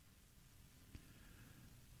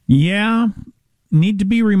 Yeah, need to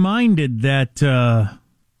be reminded that,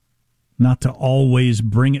 not to always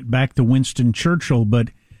bring it back to Winston Churchill, but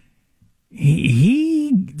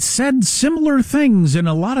he said similar things in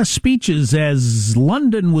a lot of speeches as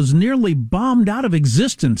London was nearly bombed out of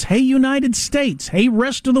existence. Hey, United States. Hey,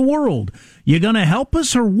 rest of the world. You going to help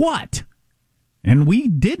us or what? And we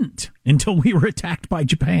didn't until we were attacked by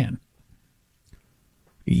Japan.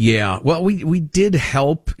 Yeah, well, we did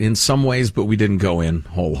help in some ways, but we didn't go in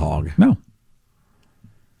whole hog. No.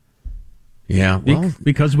 Yeah, well,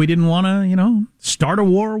 because we didn't want to, start a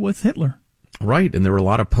war with Hitler. Right, and there were a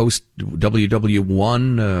lot of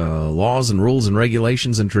post-WWIII laws and rules and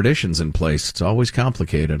regulations and traditions in place. It's always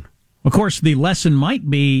complicated. Of course, the lesson might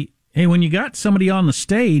be, hey, when you got somebody on the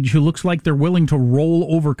stage who looks like they're willing to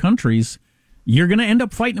roll over countries, you're going to end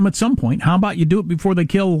up fighting them at some point. How about you do it before they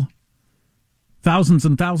kill thousands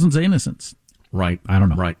and thousands of innocents? Right. I don't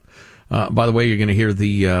know. Right. By the way, you're going to hear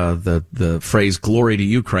the phrase "glory to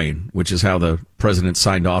Ukraine," which is how the president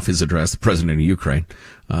signed off his address, the president of Ukraine,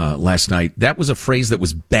 last night. That was a phrase that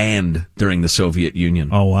was banned during the Soviet Union.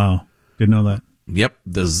 Oh, wow. Didn't know that. Yep.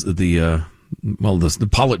 The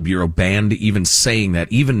Politburo banned even saying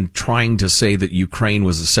that, even trying to say that Ukraine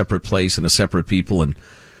was a separate place and a separate people and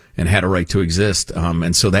had a right to exist.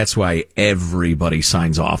 And so that's why everybody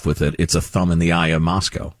signs off with it. It's a thumb in the eye of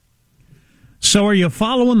Moscow. So are you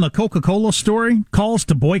following the Coca-Cola story? Calls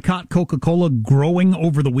to boycott Coca-Cola growing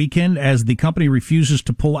over the weekend as the company refuses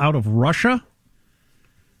to pull out of Russia.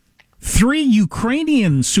 3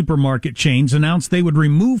 Ukrainian supermarket chains announced they would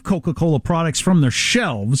remove Coca-Cola products from their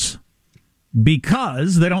shelves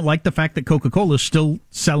because they don't like the fact that Coca-Cola is still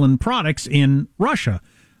selling products in Russia.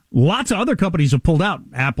 Lots of other companies have pulled out.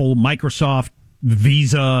 Apple, Microsoft,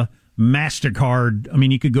 Visa, MasterCard. I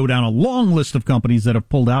mean, you could go down a long list of companies that have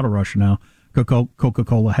pulled out of Russia now.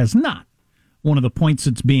 Coca-Cola has not. One of the points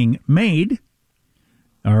that's being made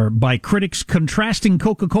are by critics contrasting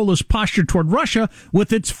Coca-Cola's posture toward Russia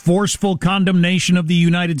with its forceful condemnation of the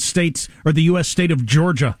United States or the U.S. state of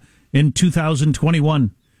Georgia in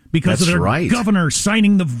 2021 because That's of their right. governor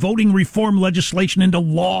signing the voting reform legislation into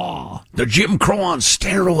law. The Jim Crow on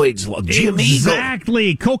steroids, Jim Exactly.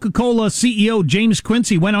 Eagle. Coca-Cola CEO James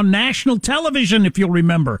Quincy went on national television, if you'll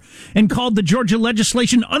remember, and called the Georgia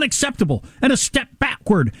legislation unacceptable and a step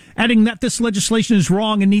backward, adding that this legislation is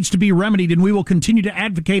wrong and needs to be remedied, and we will continue to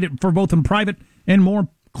advocate it for both in private and more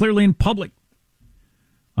clearly in public.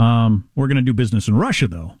 We're going to do business in Russia,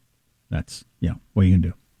 though. That's, what are you going to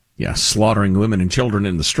do? Yeah, slaughtering women and children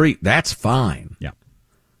in the street, that's fine. Yeah.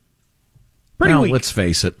 Pretty weak. Let's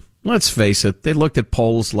face it. They looked at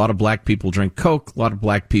polls. A lot of black people drink Coke. A lot of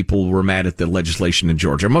black people were mad at the legislation in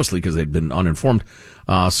Georgia, mostly because they'd been uninformed.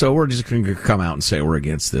 So we're just going to come out and say we're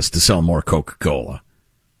against this to sell more Coca-Cola.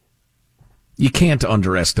 You can't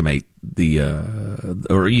underestimate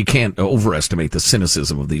or you can't overestimate the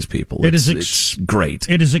cynicism of these people. It's great.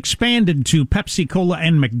 It has expanded to Pepsi-Cola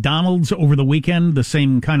and McDonald's over the weekend, the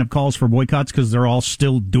same kind of calls for boycotts because they're all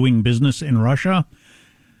still doing business in Russia.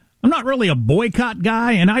 I'm not really a boycott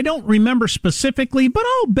guy, and I don't remember specifically, but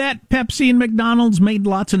I'll bet Pepsi and McDonald's made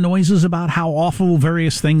lots of noises about how awful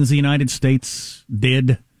various things the United States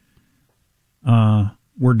were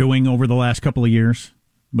doing over the last couple of years.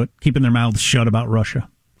 But keeping their mouths shut about Russia.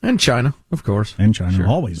 And China, of course. And China, sure.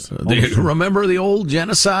 always. Remember the old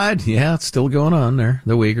genocide? Yeah, it's still going on there.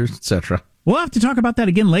 The Uyghurs, etc. We'll have to talk about that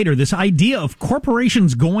again later. This idea of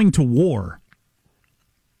corporations going to war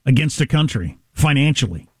against a country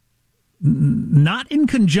financially. Not in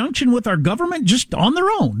conjunction with our government, just on their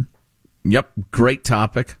own. Yep, great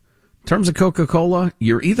topic. In terms of Coca-Cola,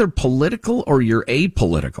 you're either political or you're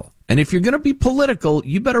apolitical. And if you're going to be political,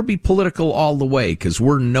 you better be political all the way because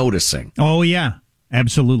we're noticing. Oh, yeah.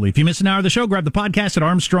 Absolutely. If you miss an hour of the show, grab the podcast at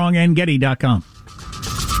ArmstrongandGetty.com.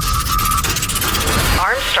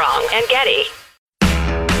 Armstrong and Getty.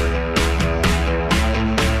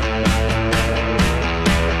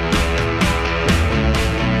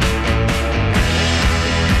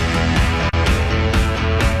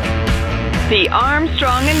 The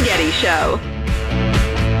Armstrong and Getty Show.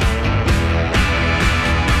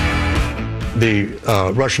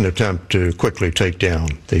 The Russian attempt to quickly take down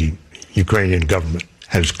the Ukrainian government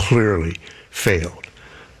has clearly failed.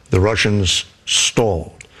 The Russians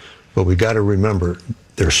stalled, but we got to remember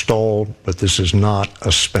they're stalled, but this is not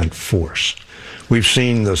a spent force. We've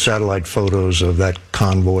seen the satellite photos of that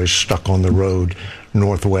convoy stuck on the road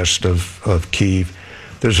northwest of Kyiv.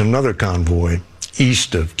 There's another convoy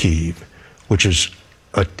east of Kyiv, which is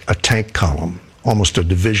a tank column, almost a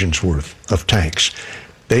division's worth of tanks.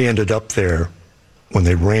 They ended up there when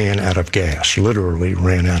they ran out of gas, literally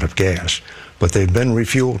ran out of gas, but they've been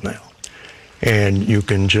refueled now. And you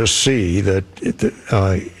can just see that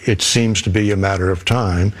it seems to be a matter of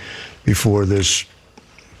time before this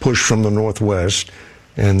push from the northwest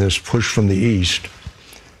and this push from the east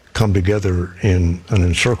come together in an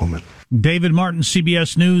encirclement. David Martin,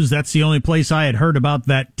 CBS News. That's the only place I had heard about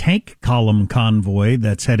that tank column convoy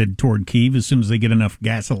that's headed toward Kyiv as soon as they get enough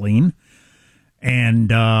gasoline.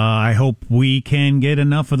 And I hope we can get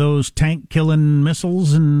enough of those tank-killing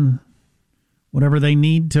missiles and whatever they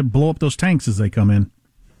need to blow up those tanks as they come in.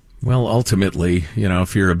 Well, ultimately,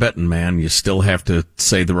 if you're a betting man, you still have to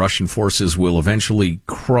say the Russian forces will eventually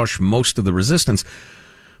crush most of the resistance.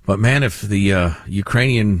 But man, if the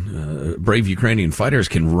brave Ukrainian fighters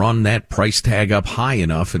can run that price tag up high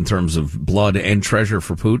enough in terms of blood and treasure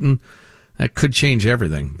for Putin, that could change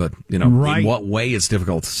everything. But, right. In what way, it's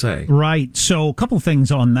difficult to say. Right. So a couple things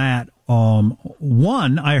on that.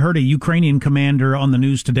 One, I heard a Ukrainian commander on the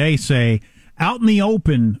news today say, out in the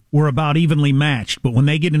open, we're about evenly matched. But when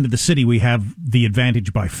they get into the city, we have the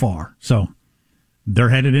advantage by far. So they're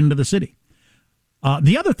headed into the city.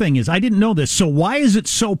 The other thing is, I didn't know this. So why is it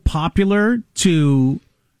so popular to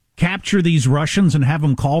capture these Russians and have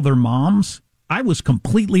them call their moms? I was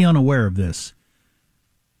completely unaware of this.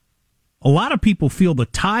 A lot of people feel the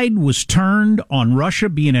tide was turned on Russia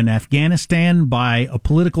being in Afghanistan by a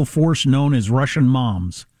political force known as Russian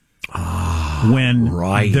moms. When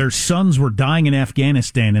their sons were dying in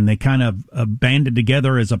Afghanistan and they kind of banded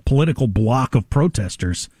together as a political bloc of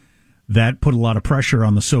protesters. That put a lot of pressure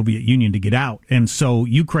on the Soviet Union to get out. And so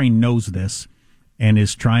Ukraine knows this and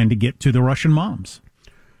is trying to get to the Russian moms.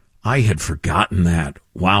 I had forgotten that.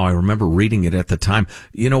 Wow, I remember reading it at the time.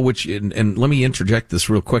 And let me interject this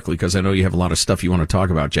real quickly because I know you have a lot of stuff you want to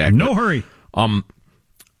talk about, Jack. No hurry.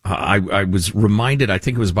 I was reminded, I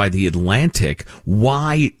think it was by The Atlantic,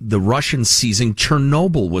 why the Russians seizing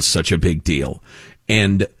Chernobyl was such a big deal.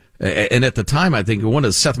 And at the time, I think one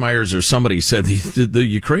of Seth Meyers or somebody said, the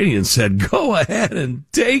Ukrainians said, go ahead and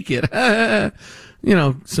take it.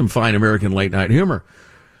 Some fine American late night humor.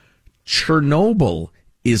 Chernobyl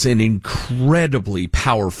is an incredibly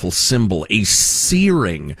powerful symbol, a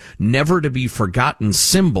searing, never to be forgotten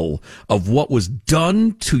symbol of what was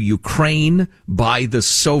done to Ukraine by the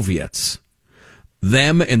Soviets.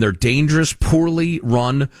 Them and their dangerous, poorly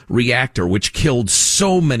run reactor, which killed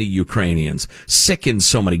so many Ukrainians, sickened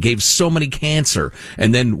so many, gave so many cancer.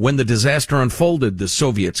 And then when the disaster unfolded, the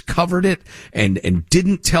Soviets covered it and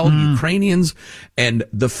didn't tell Ukrainians. And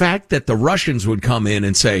the fact that the Russians would come in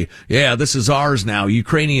and say, yeah, this is ours now.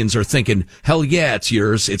 Ukrainians are thinking, hell yeah, it's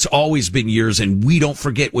yours. It's always been yours. And we don't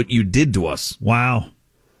forget what you did to us. Wow.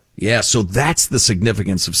 Yeah. So that's the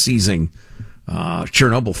significance of seizing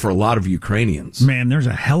Chernobyl for a lot of Ukrainians. Man, there's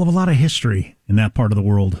a hell of a lot of history in that part of the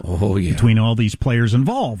world. Oh, yeah. Between all these players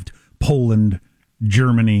involved. Poland,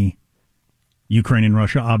 Germany, Ukraine, and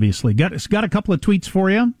Russia, obviously. Got a couple of tweets for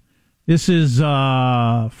you. This is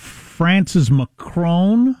France's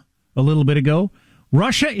Macron a little bit ago.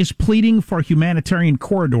 Russia is pleading for humanitarian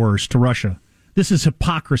corridors to Russia. This is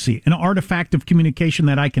hypocrisy, an artifact of communication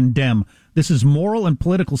that I condemn. This is moral and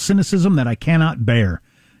political cynicism that I cannot bear.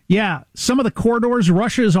 Yeah, some of the corridors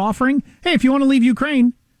Russia is offering, hey, if you want to leave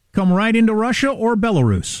Ukraine, come right into Russia or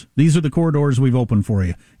Belarus. These are the corridors we've opened for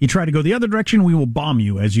you. You try to go the other direction, we will bomb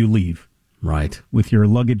you as you leave. Right. With your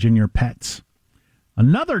luggage and your pets.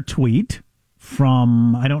 Another tweet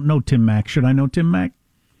from, I don't know Tim Mack. Should I know Tim Mack?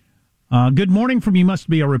 Good morning from, you must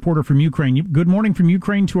be a reporter from Ukraine. Good morning from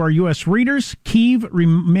Ukraine to our U.S. readers. Kyiv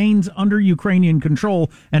remains under Ukrainian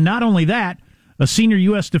control. And not only that, a senior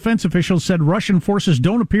U.S. defense official said Russian forces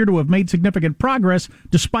don't appear to have made significant progress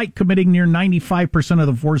despite committing near 95% of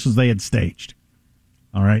the forces they had staged.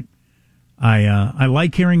 All right. I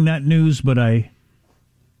like hearing that news, but I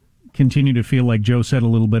continue to feel like Joe said a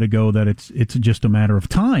little bit ago that it's just a matter of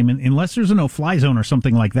time. And unless there's a no-fly zone or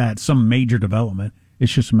something like that, some major development,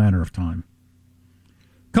 it's just a matter of time.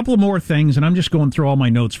 A couple of more things, and I'm just going through all my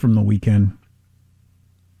notes from the weekend.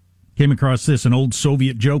 Came across this, an old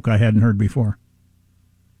Soviet joke I hadn't heard before.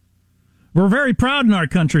 We're very proud in our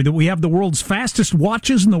country that we have the world's fastest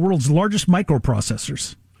watches and the world's largest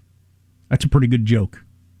microprocessors. That's a pretty good joke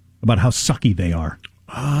about how sucky they are.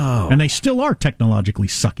 Oh. And they still are technologically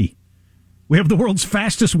sucky. We have the world's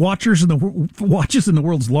fastest watches and the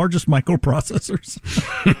world's largest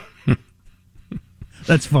microprocessors.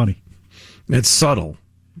 That's funny. It's subtle.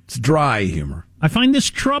 It's dry humor. I find this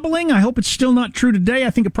troubling. I hope it's still not true today. I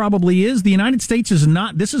think it probably is. The United States is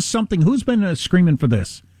not. This is something. Who's been screaming for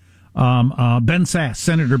this? Ben Sass,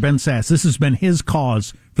 Senator Ben Sass. This has been his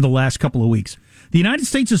cause for the last couple of weeks. The United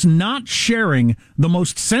States is not sharing the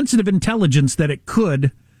most sensitive intelligence that it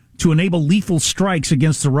could to enable lethal strikes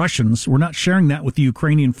against the Russians. We're not sharing that with the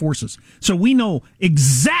Ukrainian forces. So we know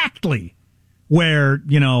exactly where,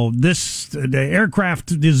 the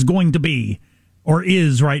aircraft is going to be or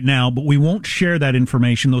is right now, but we won't share that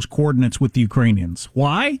information, those coordinates, with the Ukrainians.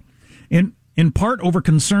 Why? In part over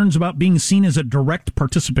concerns about being seen as a direct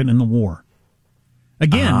participant in the war.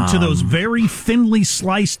 Again, to those very thinly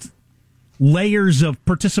sliced layers of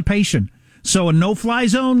participation. So a no-fly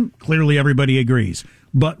zone, clearly everybody agrees.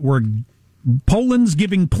 But Poland's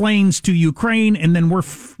giving planes to Ukraine, and then we're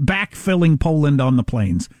backfilling Poland on the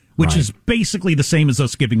planes, which is basically the same as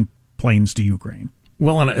us giving planes to Ukraine.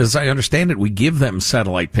 Well, and as I understand it, we give them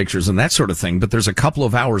satellite pictures and that sort of thing, but there's a couple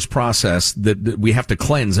of hours process that we have to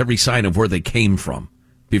cleanse every sign of where they came from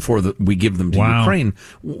before we give them to Ukraine.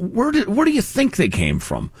 Where do you think they came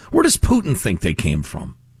from? Where does Putin think they came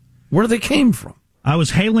from? Where they came from? I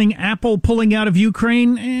was hailing Apple pulling out of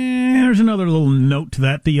Ukraine. There's another little note to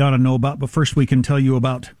that you ought to know about, but first we can tell you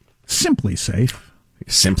about Simply Safe.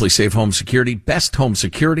 Simply Safe Home Security, best home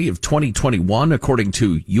security of 2021, according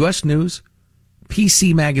to U.S. News,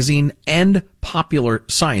 PC Magazine, and Popular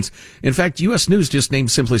Science. In fact, U.S. News just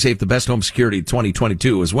named Simply Safe the best home security of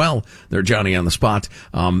 2022 as well. They're Johnny on the spot.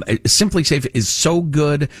 Simply Safe is so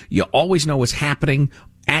good. You always know what's happening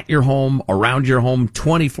at your home, around your home,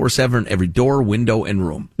 24/7, every door, window, and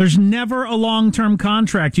room. There's never a long-term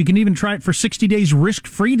contract. You can even try it for 60 days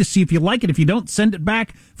risk-free to see if you like it. If you don't, send it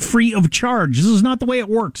back free of charge. This is not the way it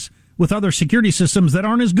works with other security systems that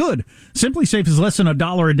aren't as good. Simply Safe is less than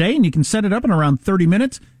 $1 a day, and you can set it up in around 30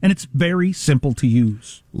 minutes, and it's very simple to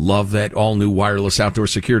use. Love that all-new wireless outdoor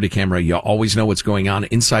security camera. You always know what's going on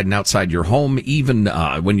inside and outside your home, even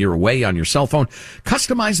when you're away on your cell phone.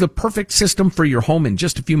 Customize the perfect system for your home in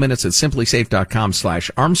just a few minutes at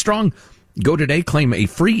simplysafe.com/Armstrong. Go today, claim a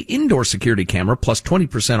free indoor security camera plus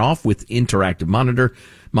 20% off with interactive monitoring.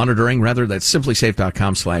 That's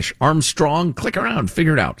simplysafe.com/Armstrong. Click around,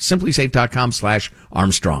 figure it out.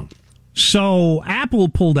 Simplysafe.com/Armstrong. So Apple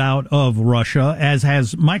pulled out of Russia, as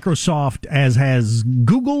has Microsoft, as has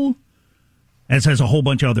Google, as has a whole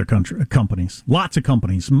bunch of other companies. Lots of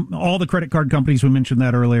companies. All the credit card companies, we mentioned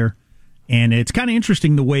that earlier. And it's kind of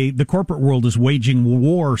interesting the way the corporate world is waging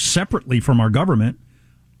war separately from our government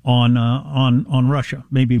on Russia.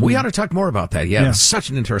 Maybe we ought to talk more about that. Yeah, it's such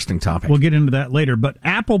an interesting topic. We'll get into that later. But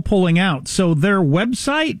Apple pulling out. So their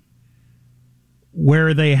website,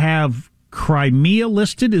 where they have Crimea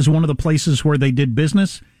listed, is one of the places where they did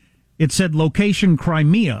business. It said location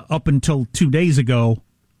Crimea up until 2 days ago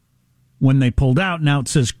when they pulled out. Now it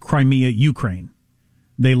says Crimea, Ukraine.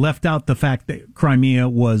 They left out the fact that Crimea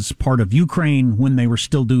was part of Ukraine when they were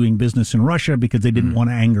still doing business in Russia because they didn't want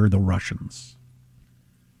to anger the Russians.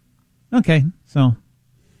 Okay, so,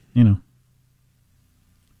 you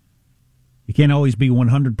can't always be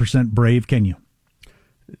 100% brave, can you?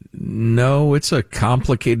 No, it's a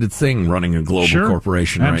complicated thing running a global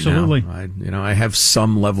corporation absolutely. Right now. I have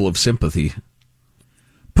some level of sympathy.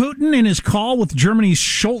 Putin, in his call with Germany's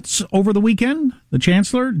Scholz over the weekend, the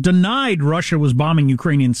chancellor, denied Russia was bombing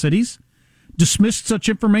Ukrainian cities, dismissed such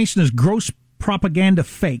information as gross propaganda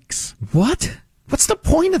fakes. What? What's the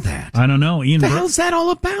point of that? I don't know. What the hell's that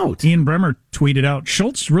all about? Ian Bremmer tweeted out,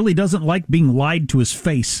 Scholz really doesn't like being lied to his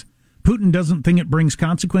face. Putin doesn't think it brings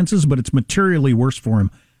consequences, but it's materially worse for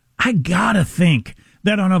him. I gotta think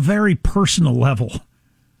that on a very personal level,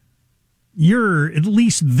 you're at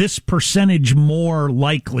least this percentage more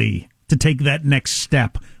likely to take that next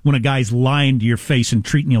step when a guy's lying to your face and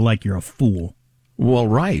treating you like you're a fool. Well,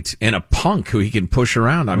 right. And a punk who he can push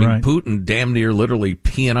around. I mean, Putin damn near literally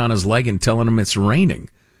peeing on his leg and telling him it's raining.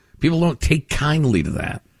 People don't take kindly to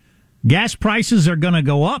that. Gas prices are going to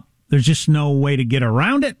go up. There's just no way to get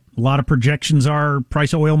around it. A lot of projections are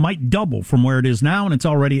price of oil might double from where it is now, and it's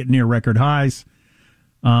already at near record highs.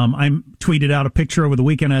 I tweeted out a picture over the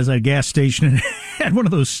weekend as at a gas station and had one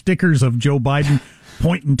of those stickers of Joe Biden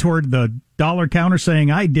pointing toward the dollar counter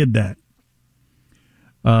saying, "I did that."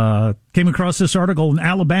 Came across this article. An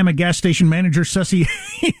Alabama gas station manager says he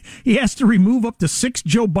has to remove up to 6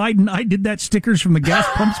 Joe Biden "I did that" stickers from the gas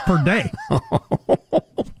pumps per day.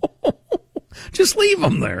 Just leave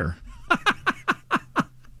them there.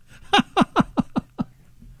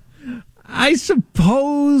 I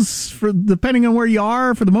suppose, depending on where you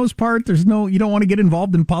are, for the most part, you don't want to get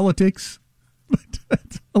involved in politics. But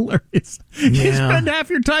that's hilarious. Yeah. You spend half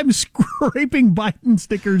your time scraping Biden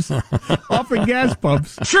stickers off of gas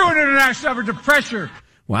pumps. True international effort to pressure.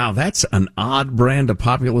 Wow, that's an odd brand of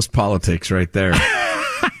populist politics right there.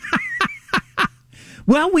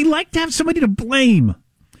 Well, we like to have somebody to blame.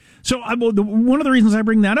 So one of the reasons I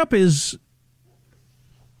bring that up is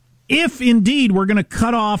if indeed we're going to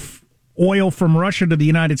cut off oil from Russia to the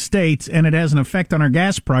United States and it has an effect on our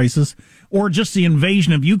gas prices, or just the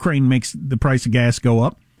invasion of Ukraine makes the price of gas go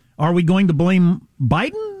up, are we going to blame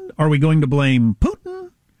Biden? Are we going to blame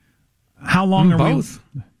Putin? How long are both?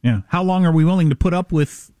 How long are we willing to put up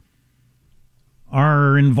with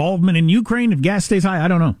our involvement in Ukraine if gas stays high? I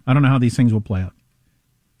don't know. I don't know how these things will play out.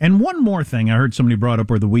 And one more thing I heard somebody brought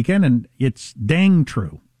up over the weekend, and it's dang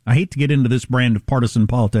true. I hate to get into this brand of partisan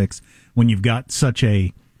politics when you've got such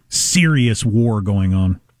a serious war going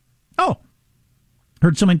on. Oh,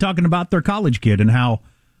 heard somebody talking about their college kid and how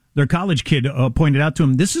their college kid pointed out to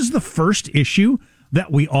him, this is the first issue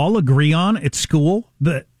that we all agree on at school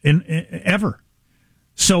ever.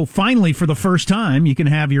 So finally, for the first time, you can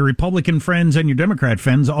have your Republican friends and your Democrat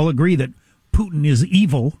friends all agree that Putin is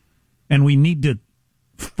evil and we need to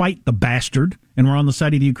fight the bastard, and we're on the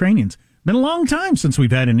side of the Ukrainians. Been a long time since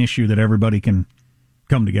we've had an issue that everybody can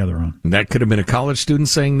come together on. That could have been a college student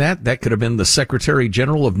saying that. That could have been the Secretary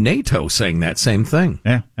General of NATO saying that same thing.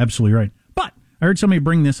 Yeah, absolutely right. But I heard somebody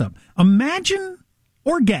bring this up. Imagine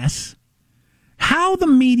or guess how the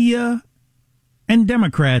media and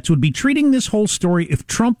Democrats would be treating this whole story if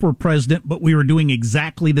Trump were president, but we were doing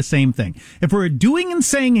exactly the same thing. If we were doing and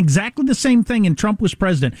saying exactly the same thing and Trump was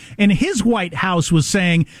president, and his White House was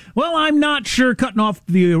saying, well, I'm not sure cutting off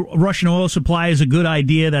the Russian oil supply is a good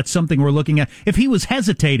idea. That's something we're looking at. If he was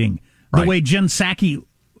hesitating the way Jen Psaki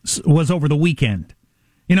was over the weekend,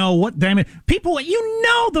 you know, what damn it, people,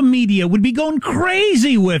 the media would be going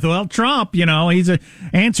crazy with, well, Trump, he's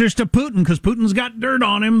answers to Putin because Putin's got dirt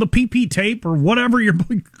on him, the PP tape or whatever you're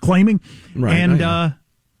claiming. Right.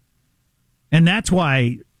 And that's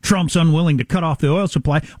why Trump's unwilling to cut off the oil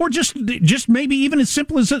supply, or just maybe even as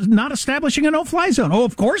simple as not establishing a no-fly zone. Oh,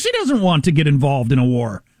 of course he doesn't want to get involved in a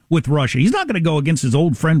war with Russia. He's not going to go against his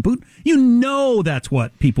old friend Putin. That's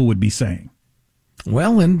what people would be saying.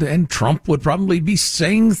 Well, and Trump would probably be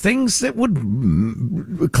saying things that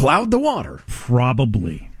would cloud the water.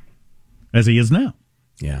 Probably. As he is now.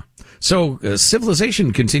 Yeah. So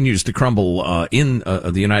civilization continues to crumble in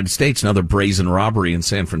the United States. Another brazen robbery in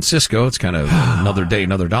San Francisco. It's kind of another day,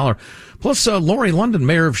 another dollar. Plus, Lori London,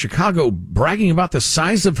 mayor of Chicago, bragging about the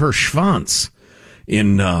size of her schwanz.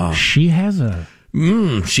 She has a...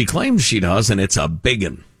 she claims she does, and it's a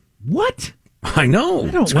biggin. What? I know.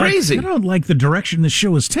 It's crazy. I don't like the direction this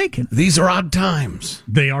show is taken. These are odd times.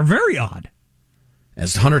 They are very odd.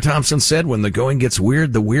 As Hunter Thompson said, when the going gets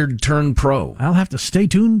weird, the weird turn pro. I'll have to stay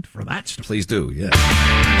tuned for that stuff. Please do, yes.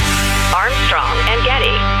 Armstrong and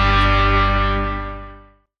Getty.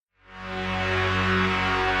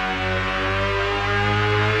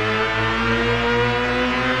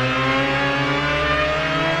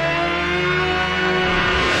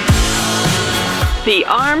 The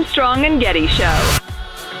Armstrong and Getty Show.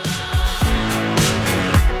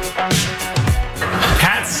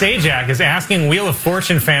 Pat Sajak is asking Wheel of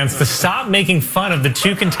Fortune fans to stop making fun of the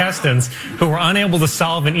two contestants who were unable to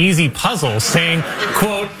solve an easy puzzle, saying,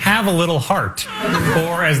 quote, have a little heart.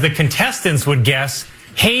 Or as the contestants would guess,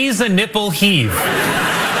 haze a nipple heave.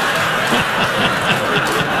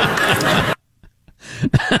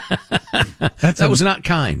 That was not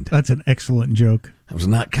kind. That's an excellent joke. That was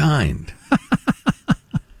not kind.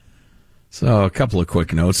 So, a couple of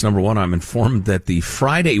quick notes. Number one, I'm informed that the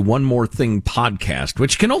Friday One More Thing podcast,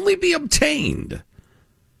 which can only be obtained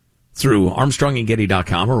through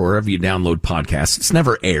ArmstrongandGetty.com or wherever you download podcasts. It's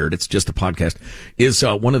never aired. It's just a podcast. Is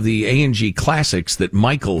one of the A&G classics that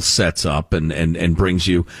Michael sets up and brings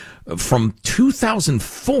you from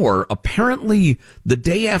 2004. Apparently, the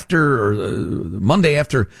day after, or Monday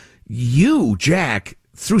after, you, Jack,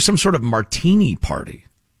 threw some sort of martini party.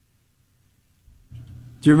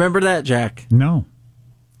 Do you remember that, Jack? No.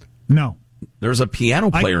 No. There's a piano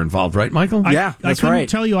player involved, right, Michael? Yeah, that's I couldn't right.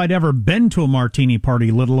 tell you I'd ever been to a martini party,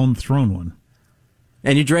 let alone thrown one.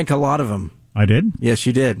 And you drank a lot of them. I did? Yes,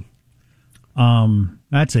 you did.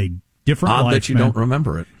 That's a different Odd life, that you man. don't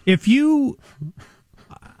remember it. If you...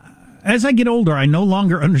 As I get older, I no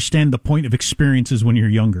longer understand the point of experiences when you're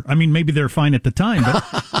younger. I mean, maybe they're fine at the time,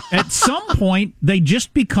 but at some point, they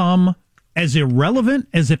just become as irrelevant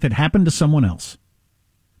as if it happened to someone else.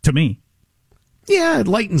 To me. Yeah, it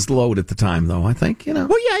lightens the load at the time, though, I think, you know.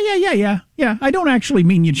 Well, yeah. I don't actually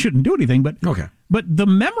mean you shouldn't do anything, but okay. But the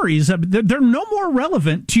memories, they're no more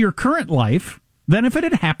relevant to your current life than if it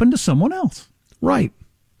had happened to someone else. Right.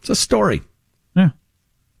 It's a story. Yeah.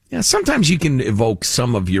 Yeah, sometimes you can evoke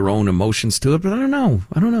some of your own emotions to it, but I don't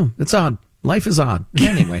know. It's odd. Life is odd.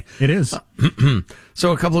 Anyway. It is.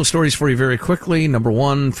 So a couple of stories for you very quickly. Number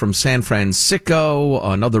one, from San Francisco,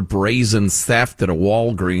 another brazen theft at a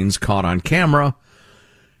Walgreens caught on camera.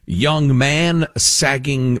 Young man,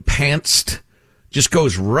 sagging pants, just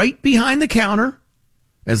goes right behind the counter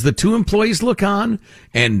as the two employees look on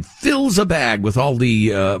and fills a bag with all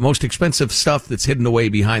the most expensive stuff that's hidden away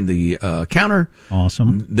behind the counter.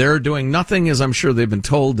 Awesome. They're doing nothing, as I'm sure they've been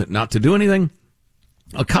told not to do anything.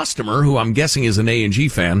 A customer, who I'm guessing is an A&G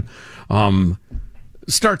fan,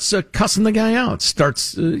 starts cussing the guy out,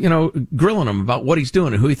 starts grilling him about what he's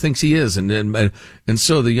doing and who he thinks he is, and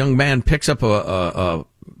so the young man picks up a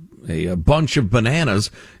bunch of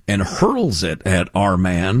bananas and hurls it at our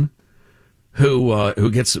man,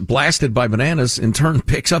 who gets blasted by bananas, in turn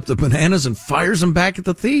picks up the bananas and fires them back at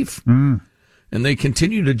the thief. And they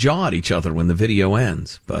continue to jaw at each other when the video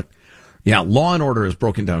ends. But yeah, law and order is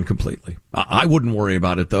broken down completely. I wouldn't worry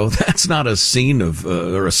about it, though. That's not a scene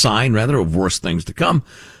or a sign, rather, of worse things to come.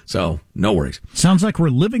 So no worries. Sounds like we're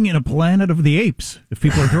living in a planet of the apes if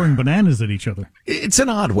people are throwing bananas at each other. It's an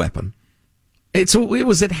odd weapon. It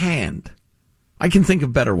was at hand. I can think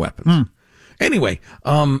of better weapons. Anyway,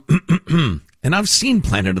 and I've seen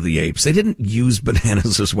Planet of the Apes. They didn't use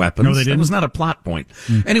bananas as weapons. No, they didn't. That was not a plot point.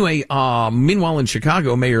 Anyway, meanwhile in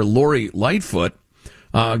Chicago, Mayor Lori Lightfoot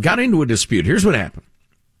got into a dispute. Here's what happened.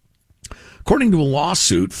 According to a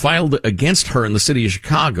lawsuit filed against her in the city of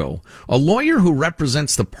Chicago, a lawyer who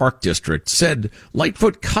represents the Park District said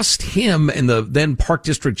Lightfoot cussed him and the then Park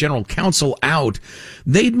District General Counsel out.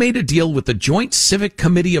 They'd made a deal with the Joint Civic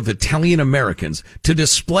Committee of Italian Americans to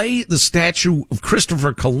display the statue of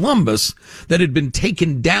Christopher Columbus that had been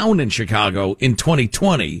taken down in Chicago in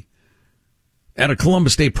 2020 at a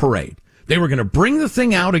Columbus Day parade. They were going to bring the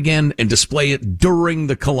thing out again and display it during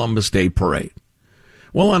the Columbus Day parade.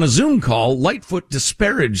 Well, on a Zoom call, Lightfoot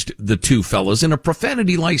disparaged the two fellas in a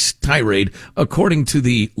profanity-laced tirade, according to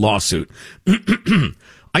the lawsuit. I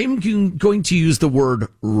am going to use the word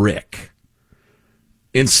Rick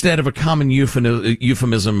instead of a common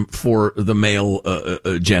euphemism for the male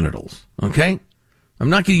genitals, okay? I'm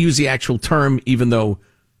not going to use the actual term, even though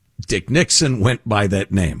Dick Nixon went by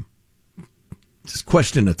that name. Just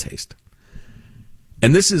question of taste.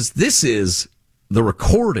 And this is the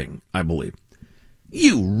recording, I believe.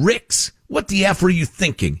 You Ricks, what the F were you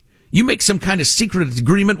thinking? You make some kind of secret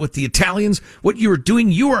agreement with the Italians? What you are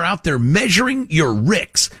doing, you are out there measuring your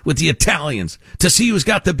Ricks with the Italians to see who's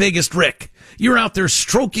got the biggest Rick. You're out there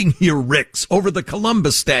stroking your Ricks over the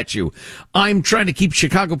Columbus statue. I'm trying to keep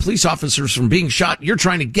Chicago police officers from being shot. You're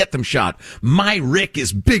trying to get them shot. My Rick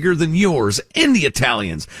is bigger than yours and the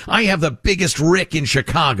Italians. I have the biggest Rick in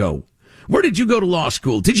Chicago. Where did you go to law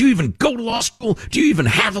school? Did you even go to law school? Do you even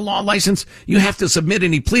have a law license? You have to submit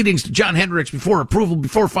any pleadings to John Hendricks before approval,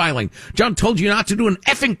 before filing. John told you not to do an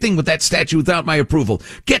effing thing with that statue without my approval.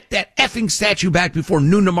 Get that effing statue back before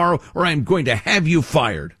noon tomorrow, or I'm going to have you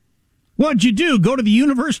fired. What'd you do? Go to the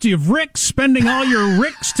University of Ricks, spending all your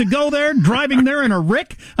Ricks to go there, driving there in a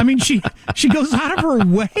Rick? I mean, she goes out of her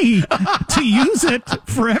way to use it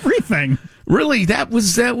for everything. Really, there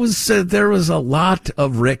was a lot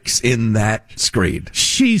of Ricks in that screed.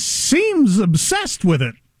 She seems obsessed with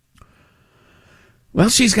it. Well,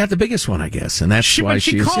 she's got the biggest one, I guess, and that's why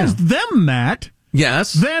she calls them that.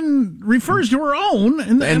 Yes. Then refers to her own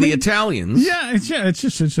and the Italians. Yeah, it's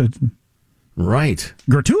just right,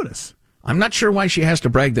 gratuitous. I'm not sure why she has to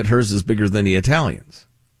brag that hers is bigger than the Italians.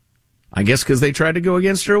 I guess because they tried to go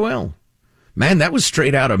against her will. Man, that was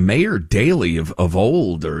straight out of Mayor Daley of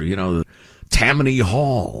old, or Tammany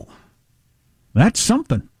Hall. That's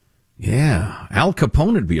something. Yeah. Al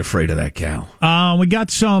Capone would be afraid of that gal. We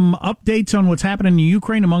got some updates on what's happening in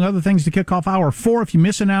Ukraine, among other things, to kick off Hour 4. If you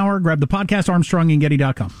miss an hour, grab the podcast,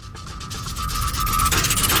 ArmstrongandGetty.com.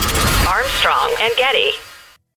 Armstrong and Getty.